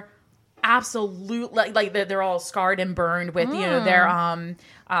they are absolutely like they're all scarred and burned with you know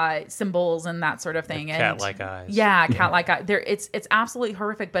their symbols and that sort of thing, and cat-like eyes. Yeah, cat-like eyes. It's absolutely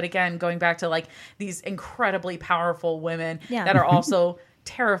horrific. But again, going back to like these incredibly powerful women that are also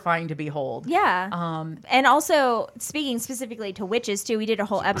terrifying to behold. Yeah. And also, speaking specifically to witches, too, we did a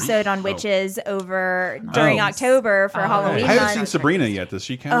whole episode on witches over during October for Halloween I haven't month. seen Sabrina yet. Does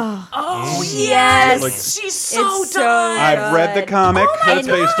she count? Oh, yes. Like, she's so It's so done. I've read the comic that's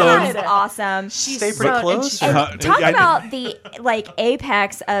based on. It's awesome. Stay pretty close. Talk about the like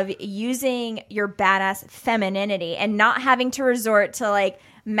apex of using your badass femininity and not having to resort to like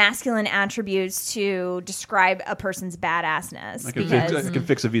masculine attributes to describe a person's badassness. I can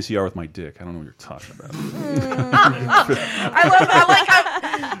fix a VCR with my dick. I don't know what you're talking about.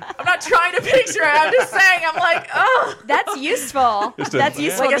 I'm not trying to picture it. I'm just saying. I'm like, oh, that's useful. That's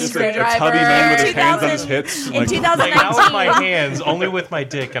useful. Like a these screwdriver. days. A tubby man with his 2000 hands on his hips. in like, 2019. Like, not with my hands, only with my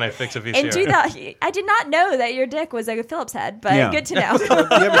dick can I fix a VCR. In 2000, I did not know that your dick was like a Phillips head, but good to know.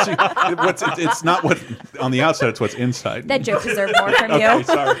 yeah, but see, it's not what on the outside; it's what's inside. That joke deserved more from Okay, you.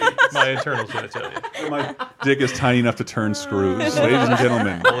 sorry. My internals going to tell you. My dick is tiny enough to turn screws, ladies and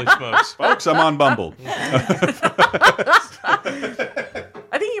gentlemen. Holy smokes. Folks, I'm on Bumble.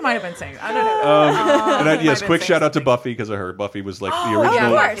 I think you might have been saying. I don't know. Yes, quick shout out to Buffy because I heard Buffy was like the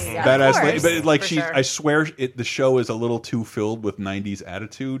original badass lady. But like I swear the show is a little too filled with '90s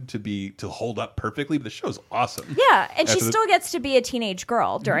attitude to hold up perfectly. But the show's awesome. Yeah, and she still gets to be a teenage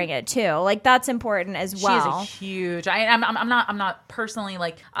girl during it too. Like that's important as well. She is a huge. I'm not personally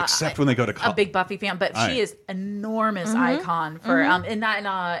like except when they go to college. A big Buffy fan, but she is enormous icon for in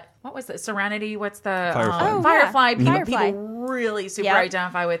what was it? Serenity? What's the Firefly? Firefly. Firefly. People really super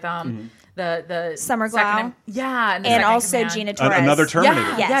identify with the Summer second, Glau. and also command. Gina Torres. Another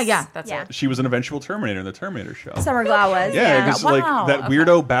Terminator. Yeah, that's it. She was an eventual Terminator in the Terminator show. Summer Glau was. Yeah, because like that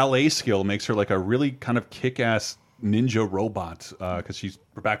weirdo ballet skill makes her like a really kind of kick-ass ninja robot because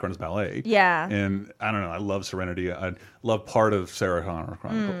her background is ballet. Yeah. And I don't know. I love Serenity. I love part of Sarah Connor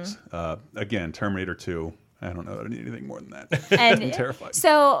Chronicles. Again, Terminator 2. I don't know. I don't need anything more than that. And I'm terrified.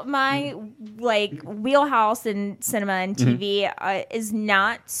 So my like wheelhouse in cinema and TV is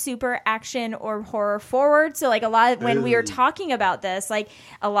not super action or horror forward. So like a lot of, when we were talking about this, like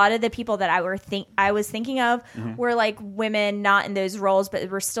a lot of the people that I was thinking of were like women not in those roles, but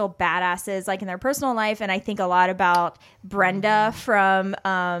were still badasses like in their personal life. And I think a lot about Brenda from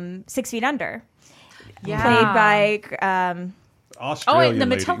 6 Feet Under, played by. Australian the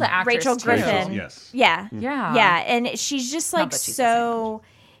lady. Matilda actress Rachel Griffin. Rachel, yes. Yeah. And she's just like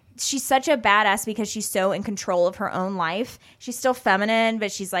she's such a badass because she's so in control of her own life. She's still feminine,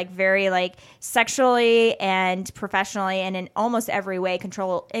 but she's like very like sexually and professionally and in almost every way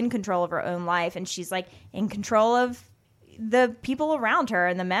in control of her own life. And she's like in control of the people around her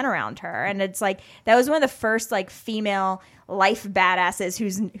and the men around her. And it's like that was one of the first like female life badasses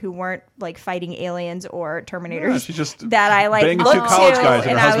who weren't like fighting aliens or Terminators. Yeah, she just that I like looked to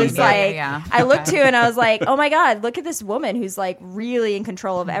and I was like I looked to and I was like, oh my god, look at this woman who's like really in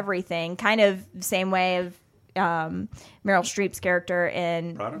control of everything. Kind of the same way of Meryl Streep's character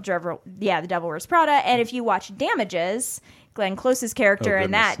in The Devil Wears Prada. And if you watch Damages, Glenn Close's character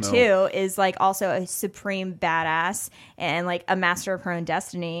in that too is like also a supreme badass and like a master of her own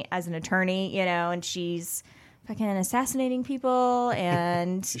destiny as an attorney, you know, and she's fucking assassinating people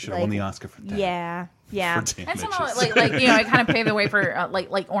and she should have won the Oscar for that. Yeah. And somehow, like you know, it kind of paved the way for like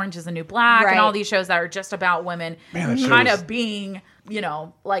Orange Is the New Black and all these shows that are just about women kind of being, you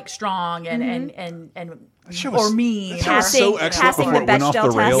know, like strong and or mean, that show was so excellent before it went off the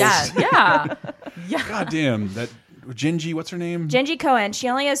rails. Yeah. God damn that. Gingy, what's her name? Genji Cohen. She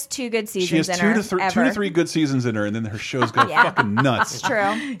only has 2 good seasons She has in two her. to 3 good seasons in her, and then her shows go Yeah. fucking nuts. It's true.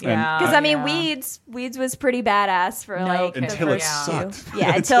 Yeah. Because I mean, Weeds was pretty badass for like the until it first sucked. 2.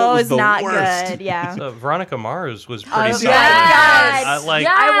 Yeah, until it was the not worst. good. Yeah. So Veronica Mars was pretty Oh, solid. yes. Like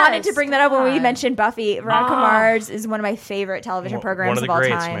I wanted to bring that up when we mentioned Buffy. Veronica Mars is one of my favorite television programs one of the all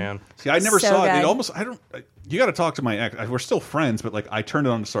greats, time. man. See, I never So saw it. good. It almost. You got to talk to my ex. We're still friends, but like I turned it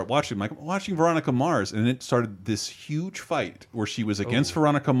on to start watching. I'm like watching Veronica Mars, and it started this huge fight where she was against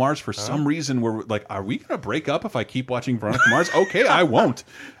Veronica Mars for some reason. Where like, are we gonna break up if I keep watching Veronica Mars? Okay, I won't.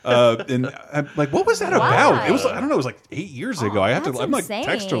 And I'm like, what was that about? It was. I don't know. It was like 8 years ago. I have to. I'm like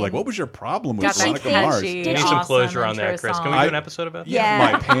text her like, what was your problem with Veronica Mars? We need some closure on that, Chris. Can we do an episode about that?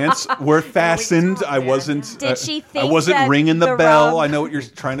 Yeah. My pants were fastened. I wasn't. Did she I think wasn't that ringing the the bell. rub- I know what you're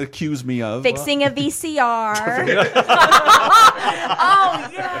trying to accuse me of. Fixing a VCR. Oh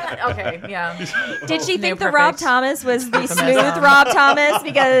yeah. Okay. Yeah. Did she New think the perfect. Rob Thomas was the Euphemism. smooth Rob Thomas?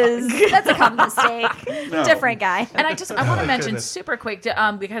 Because that's a common mistake. No. Different guy. And I want to mention super quick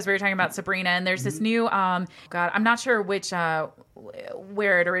because we were talking about Sabrina, and there's this new God, I'm not sure which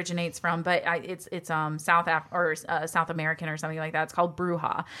where it originates from, but it's South American or something like that. It's called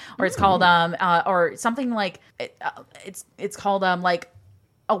Bruja, or it's called or something like it's called like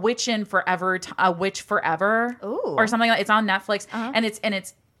A Witch in Forever, A Witch Forever, or something like. It's on Netflix, and it's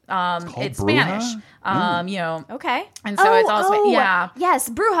it's Bruja? Spanish. You know, Okay. and so it's also Yes,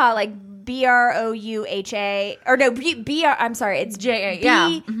 Bruja, like BROUHA, or no, I'm sorry, it's JA, B,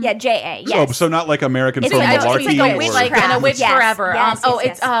 yeah. yeah, JA. Yes. So not like American It's from like- Malarkey. it's like a or- witch like in A Witch Yes, Forever. yes,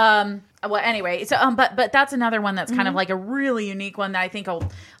 yes, yes. Well, anyway, so but that's another one that's kind of like a really unique one that I think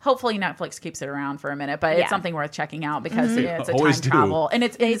hopefully Netflix keeps it around for a minute, but Yeah. it's something worth checking out because it's a Always time do. travel, and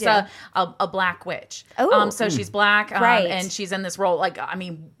it's do. a black witch. Oh. So she's black, Right. and she's in this role. Like, I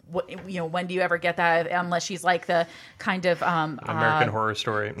mean, when do you ever get that unless she's like the kind of American Horror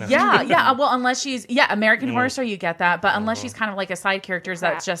Story. No. yeah. Well, unless she's American Horror Story, you get that, but unless she's kind of like a side character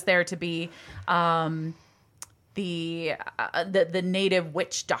that's just there to be. The native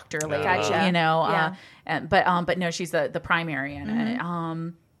witch doctor lady, Gotcha. you know, Yeah. but no, she's the primary in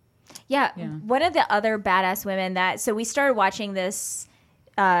it. Yeah, one of the other badass women so we started watching this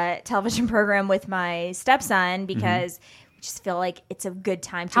television program with my stepson because we just feel like it's a good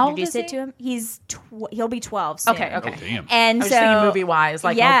time to How old introduce is it he? to him. He'll be 12 soon. Okay. Oh, damn. And I was so thinking movie wise,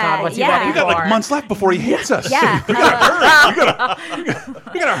 like, oh god, what's he ready You got like for? months left before he hates us. Yeah.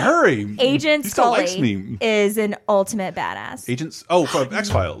 We gotta hurry. Agent He still likes Scully me. is an ultimate badass. Agents. Oh, from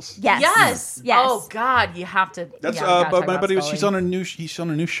X-Files. Yes. Oh god, you have to. That's you gotta but talk my about buddy Scully. he's on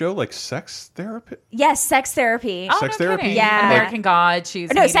a new show like Sex Therapy. Yes, sex therapy. Oh, Sex no Therapy? kidding. Yeah. American God.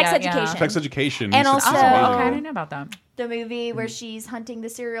 She's No, Sex yeah. Education. Sex Education. And It's also- amazing. Oh, okay, I didn't know about that. The movie where she's hunting the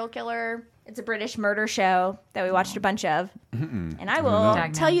serial killer. It's a British murder show that we watched a bunch of. And I will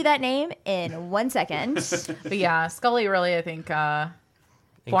Dag tell now. you that name in 1 second. But yeah, Scully really, I think,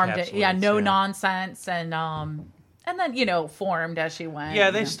 formed it. Yeah, Encapsulates, no yeah. nonsense, and then formed as she went. Yeah,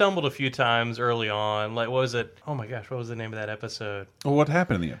 they stumbled a few times early on. Like, what was it? Oh my gosh, what was the name of that episode? Well, what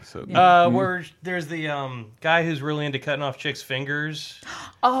happened in the episode? Where there's the guy who's really into cutting off chicks' fingers.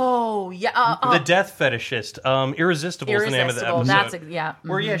 Oh yeah, The death fetishist. Irresistible is the name of the Irresistible. episode. That's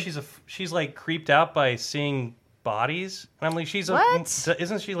Where she's like creeped out by seeing bodies. And I'm like, What?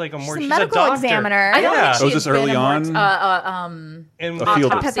 isn't she like a more? She's a She's medical a doctor. examiner. I don't Yeah. think she Was has this early been on? And A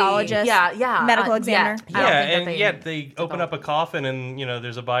field- autopsy. pathologist. Yeah, Medical examiner. Yeah, I don't Yeah, think and that yet they open up a coffin, and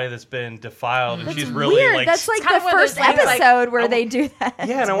there's a body that's been defiled, and That's she's really weird. like. That's like It's kind the of one of first those things, like, episode where they do that.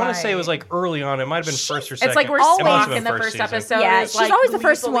 Yeah, and I want to say it Right. was like early on. It might have been first or second. It's like we're It must have Spock been in the first season. episode. Yeah, is she's like always the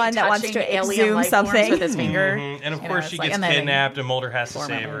first lethally one that wants touching to alien exhume life forms something. with his finger. And of You course, know, she it's like- gets and then- kidnapped, and Mulder has to Form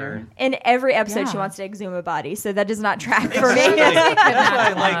save of her. finger. In every episode, she Yeah. wants to exhume a body, so that does not track for me.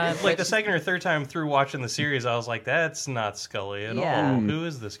 That's why, like the second or third time through watching the series, I was like, "That's not Scully at Yeah. all. Who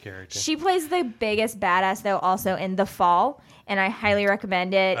is this character?" She plays the biggest badass though, also in The Fall, and I highly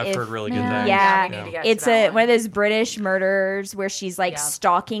recommend it. I've if- heard really good things. Yeah, we need to get it's to that one of those British murders where she's like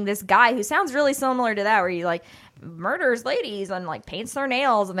stalking this guy who sounds really similar to that, where he like murders ladies and like paints their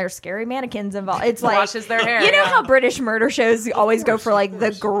nails and there's scary mannequins involved. It's like Washes their hair, You know yeah. how British murder shows always go for like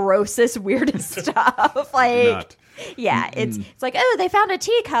the grossest, weirdest stuff. Like, Not. yeah, it's like, oh, they found a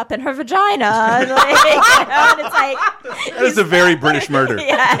teacup in her vagina, and, like, and it's like That is a very British murder.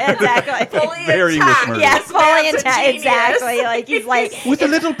 yeah, exactly. Very English murder. Yes, fully man's a intact. genius. Exactly. Like he's like, With a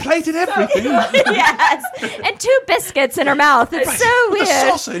little plate and everything. yes, and 2 biscuits in her mouth. It's so With weird.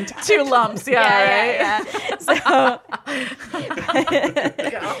 the salsa intact. 2 lumps. Yeah,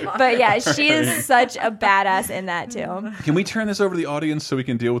 But yeah, she is such a badass in that too. Can we turn this over to the audience so we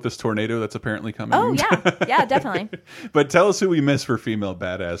can deal with this tornado that's apparently coming? Oh yeah, yeah, definitely. Totally. But tell us who we miss for female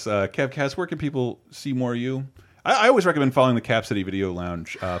badass. Kev Cass, where can people see more of you? I always recommend following the Cap City Video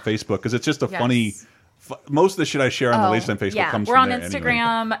Lounge Facebook because it's just a funny. Most of the shit I share on the Laser Time Facebook comes We're from on there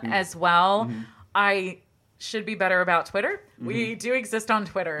Instagram anyway. as well. I should be better about Twitter. We do exist on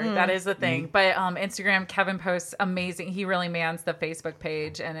Twitter. That is the thing. But Instagram, Kevin posts amazing. He really mans the Facebook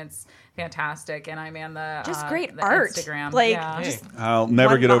page, and it's fantastic. And I man the just great the art. Instagram. Like, just I'll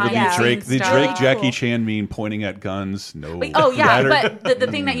never get over the Drake stuff. Jackie Chan meme pointing at guns. No. But, but the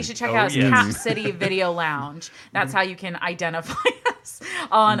thing that you should check out is Cap City Video Lounge. That's how you can identify us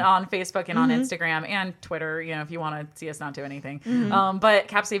on Facebook and on Instagram and Twitter. You know, if you want to see us not do anything. But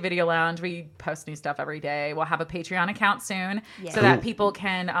Cap City Video Lounge, we post new stuff every day. We'll have a Patreon account soon so that people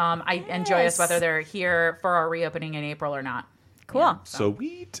can enjoy us whether they're here for our reopening in April or not. Cool. Yeah,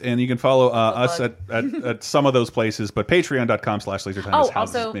 Sweet. And you can follow us at some of those places, but patreon.com/lasertime is how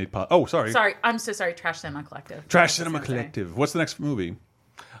this is made possible. Oh, sorry. Sorry. I'm so sorry. Trash Cinema Collective. Trash Cinema Collective. What's the next movie?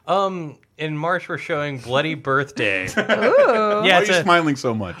 In March, we're showing Bloody Birthday. Ooh. Why are you smiling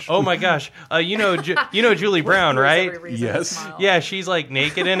so much? Oh my gosh. You know Julie Brown, right? Yes. Yeah, she's like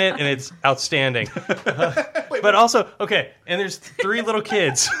naked in it, and it's outstanding. But also, okay, and there's 3 little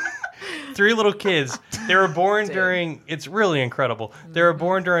kids. 3 little kids. They were born during. It's really incredible. They were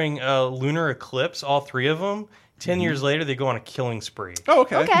born during a lunar eclipse. All 3 of them. 10 years later, they go on a killing spree. Oh,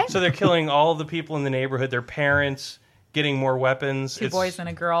 okay. So they're killing all the people in the neighborhood. Their parents. Getting more weapons. 2 boys and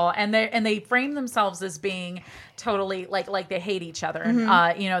a girl, and they frame themselves as being totally like they hate each other.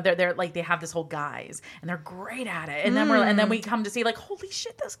 You know, they're like they have this whole guys, and they're great at it. And then we come to see like, holy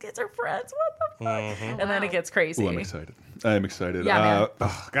shit, those kids are friends. What the fuck? And then it gets crazy. Ooh, I'm excited. I'm excited. Yeah,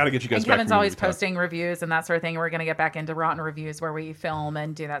 gotta get you guys and back. Kevin's always posting reviews and that sort of thing. We're gonna get back into Rotten Reviews where we film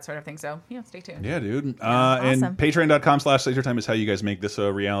and do that sort of thing. So yeah, stay tuned. Yeah, dude. Awesome. And patreon.com/lasertime is how you guys make this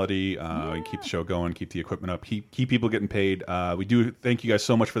a reality. And keep the show going, keep the equipment up, keep people getting paid. We do thank you guys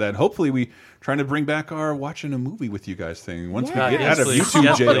so much for that. And hopefully we trying to bring back our watching a movie with you guys thing. Once we get out of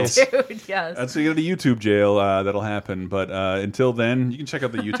YouTube jail. Dude, yes. Once we get out of YouTube jail, that'll happen. But until then, you can check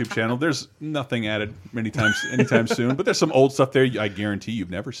out the YouTube channel. There's nothing added anytime soon. But there's some old stuff there I guarantee you've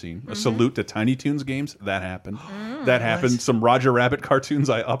never seen. A salute to Tiny Toons games. That happened. That happened. Some Roger Rabbit cartoons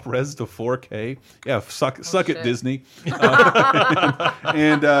I up-res to 4K. Yeah, suck it, Disney.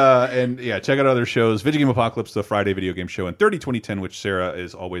 And yeah, check out other shows. Video Game Apocalypse, the Friday video game show, and 30 2010, which Sarah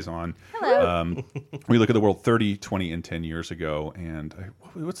is always on. Hello. We look at the world 30, 20, and 10 years ago. And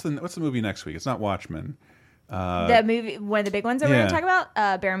what's the movie next week? It's not Watchmen. The movie, one of the big ones that we're going to talk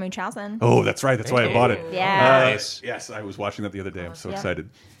about, Baron Munchausen. Oh, that's right. That's why I bought it. Yeah. Nice. Yes, I was watching that the other day. I'm so excited.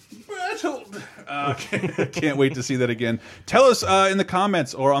 Can't wait to see that again. Tell us in the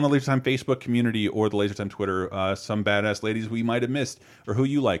comments or on the Laser Time Facebook community or the Laser Time Twitter some badass ladies we might have missed or who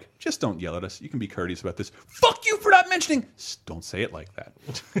you like. Just don't yell at us. You can be courteous about this. Fuck you for not mentioning. Don't say it like that.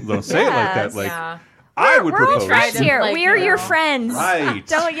 Don't say it like that. Like I would we're propose. All friends here. Like, we're your friends. Right.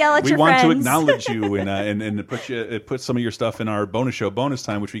 Don't yell at your friends. We want to friends. acknowledge you and put some of your stuff in our bonus show, Bonus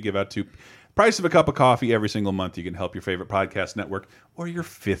Time, which we give out to price of a cup of coffee every single month. You can help your favorite podcast network or your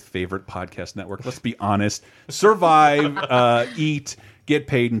 5th favorite podcast network. Let's be honest. Survive, eat, get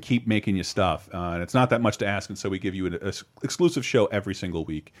paid, and keep making you stuff. And it's not that much to ask, and so we give you an exclusive show every single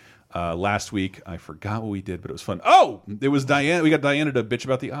week. Last week, I forgot what we did, but it was fun. Oh, it was Diana. We got Diana to bitch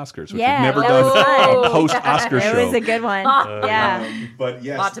about the Oscars, which we've never done a post-Oscar show. It was a good one. Yeah. But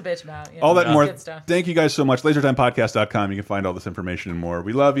yes. Lot to bitch about. Yeah. All that and more. Good stuff. Thank you guys so much. LaserTimePodcast.com. You can find all this information and more.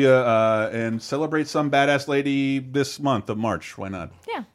 We love you and celebrate some badass lady this month of March. Why not? Yeah.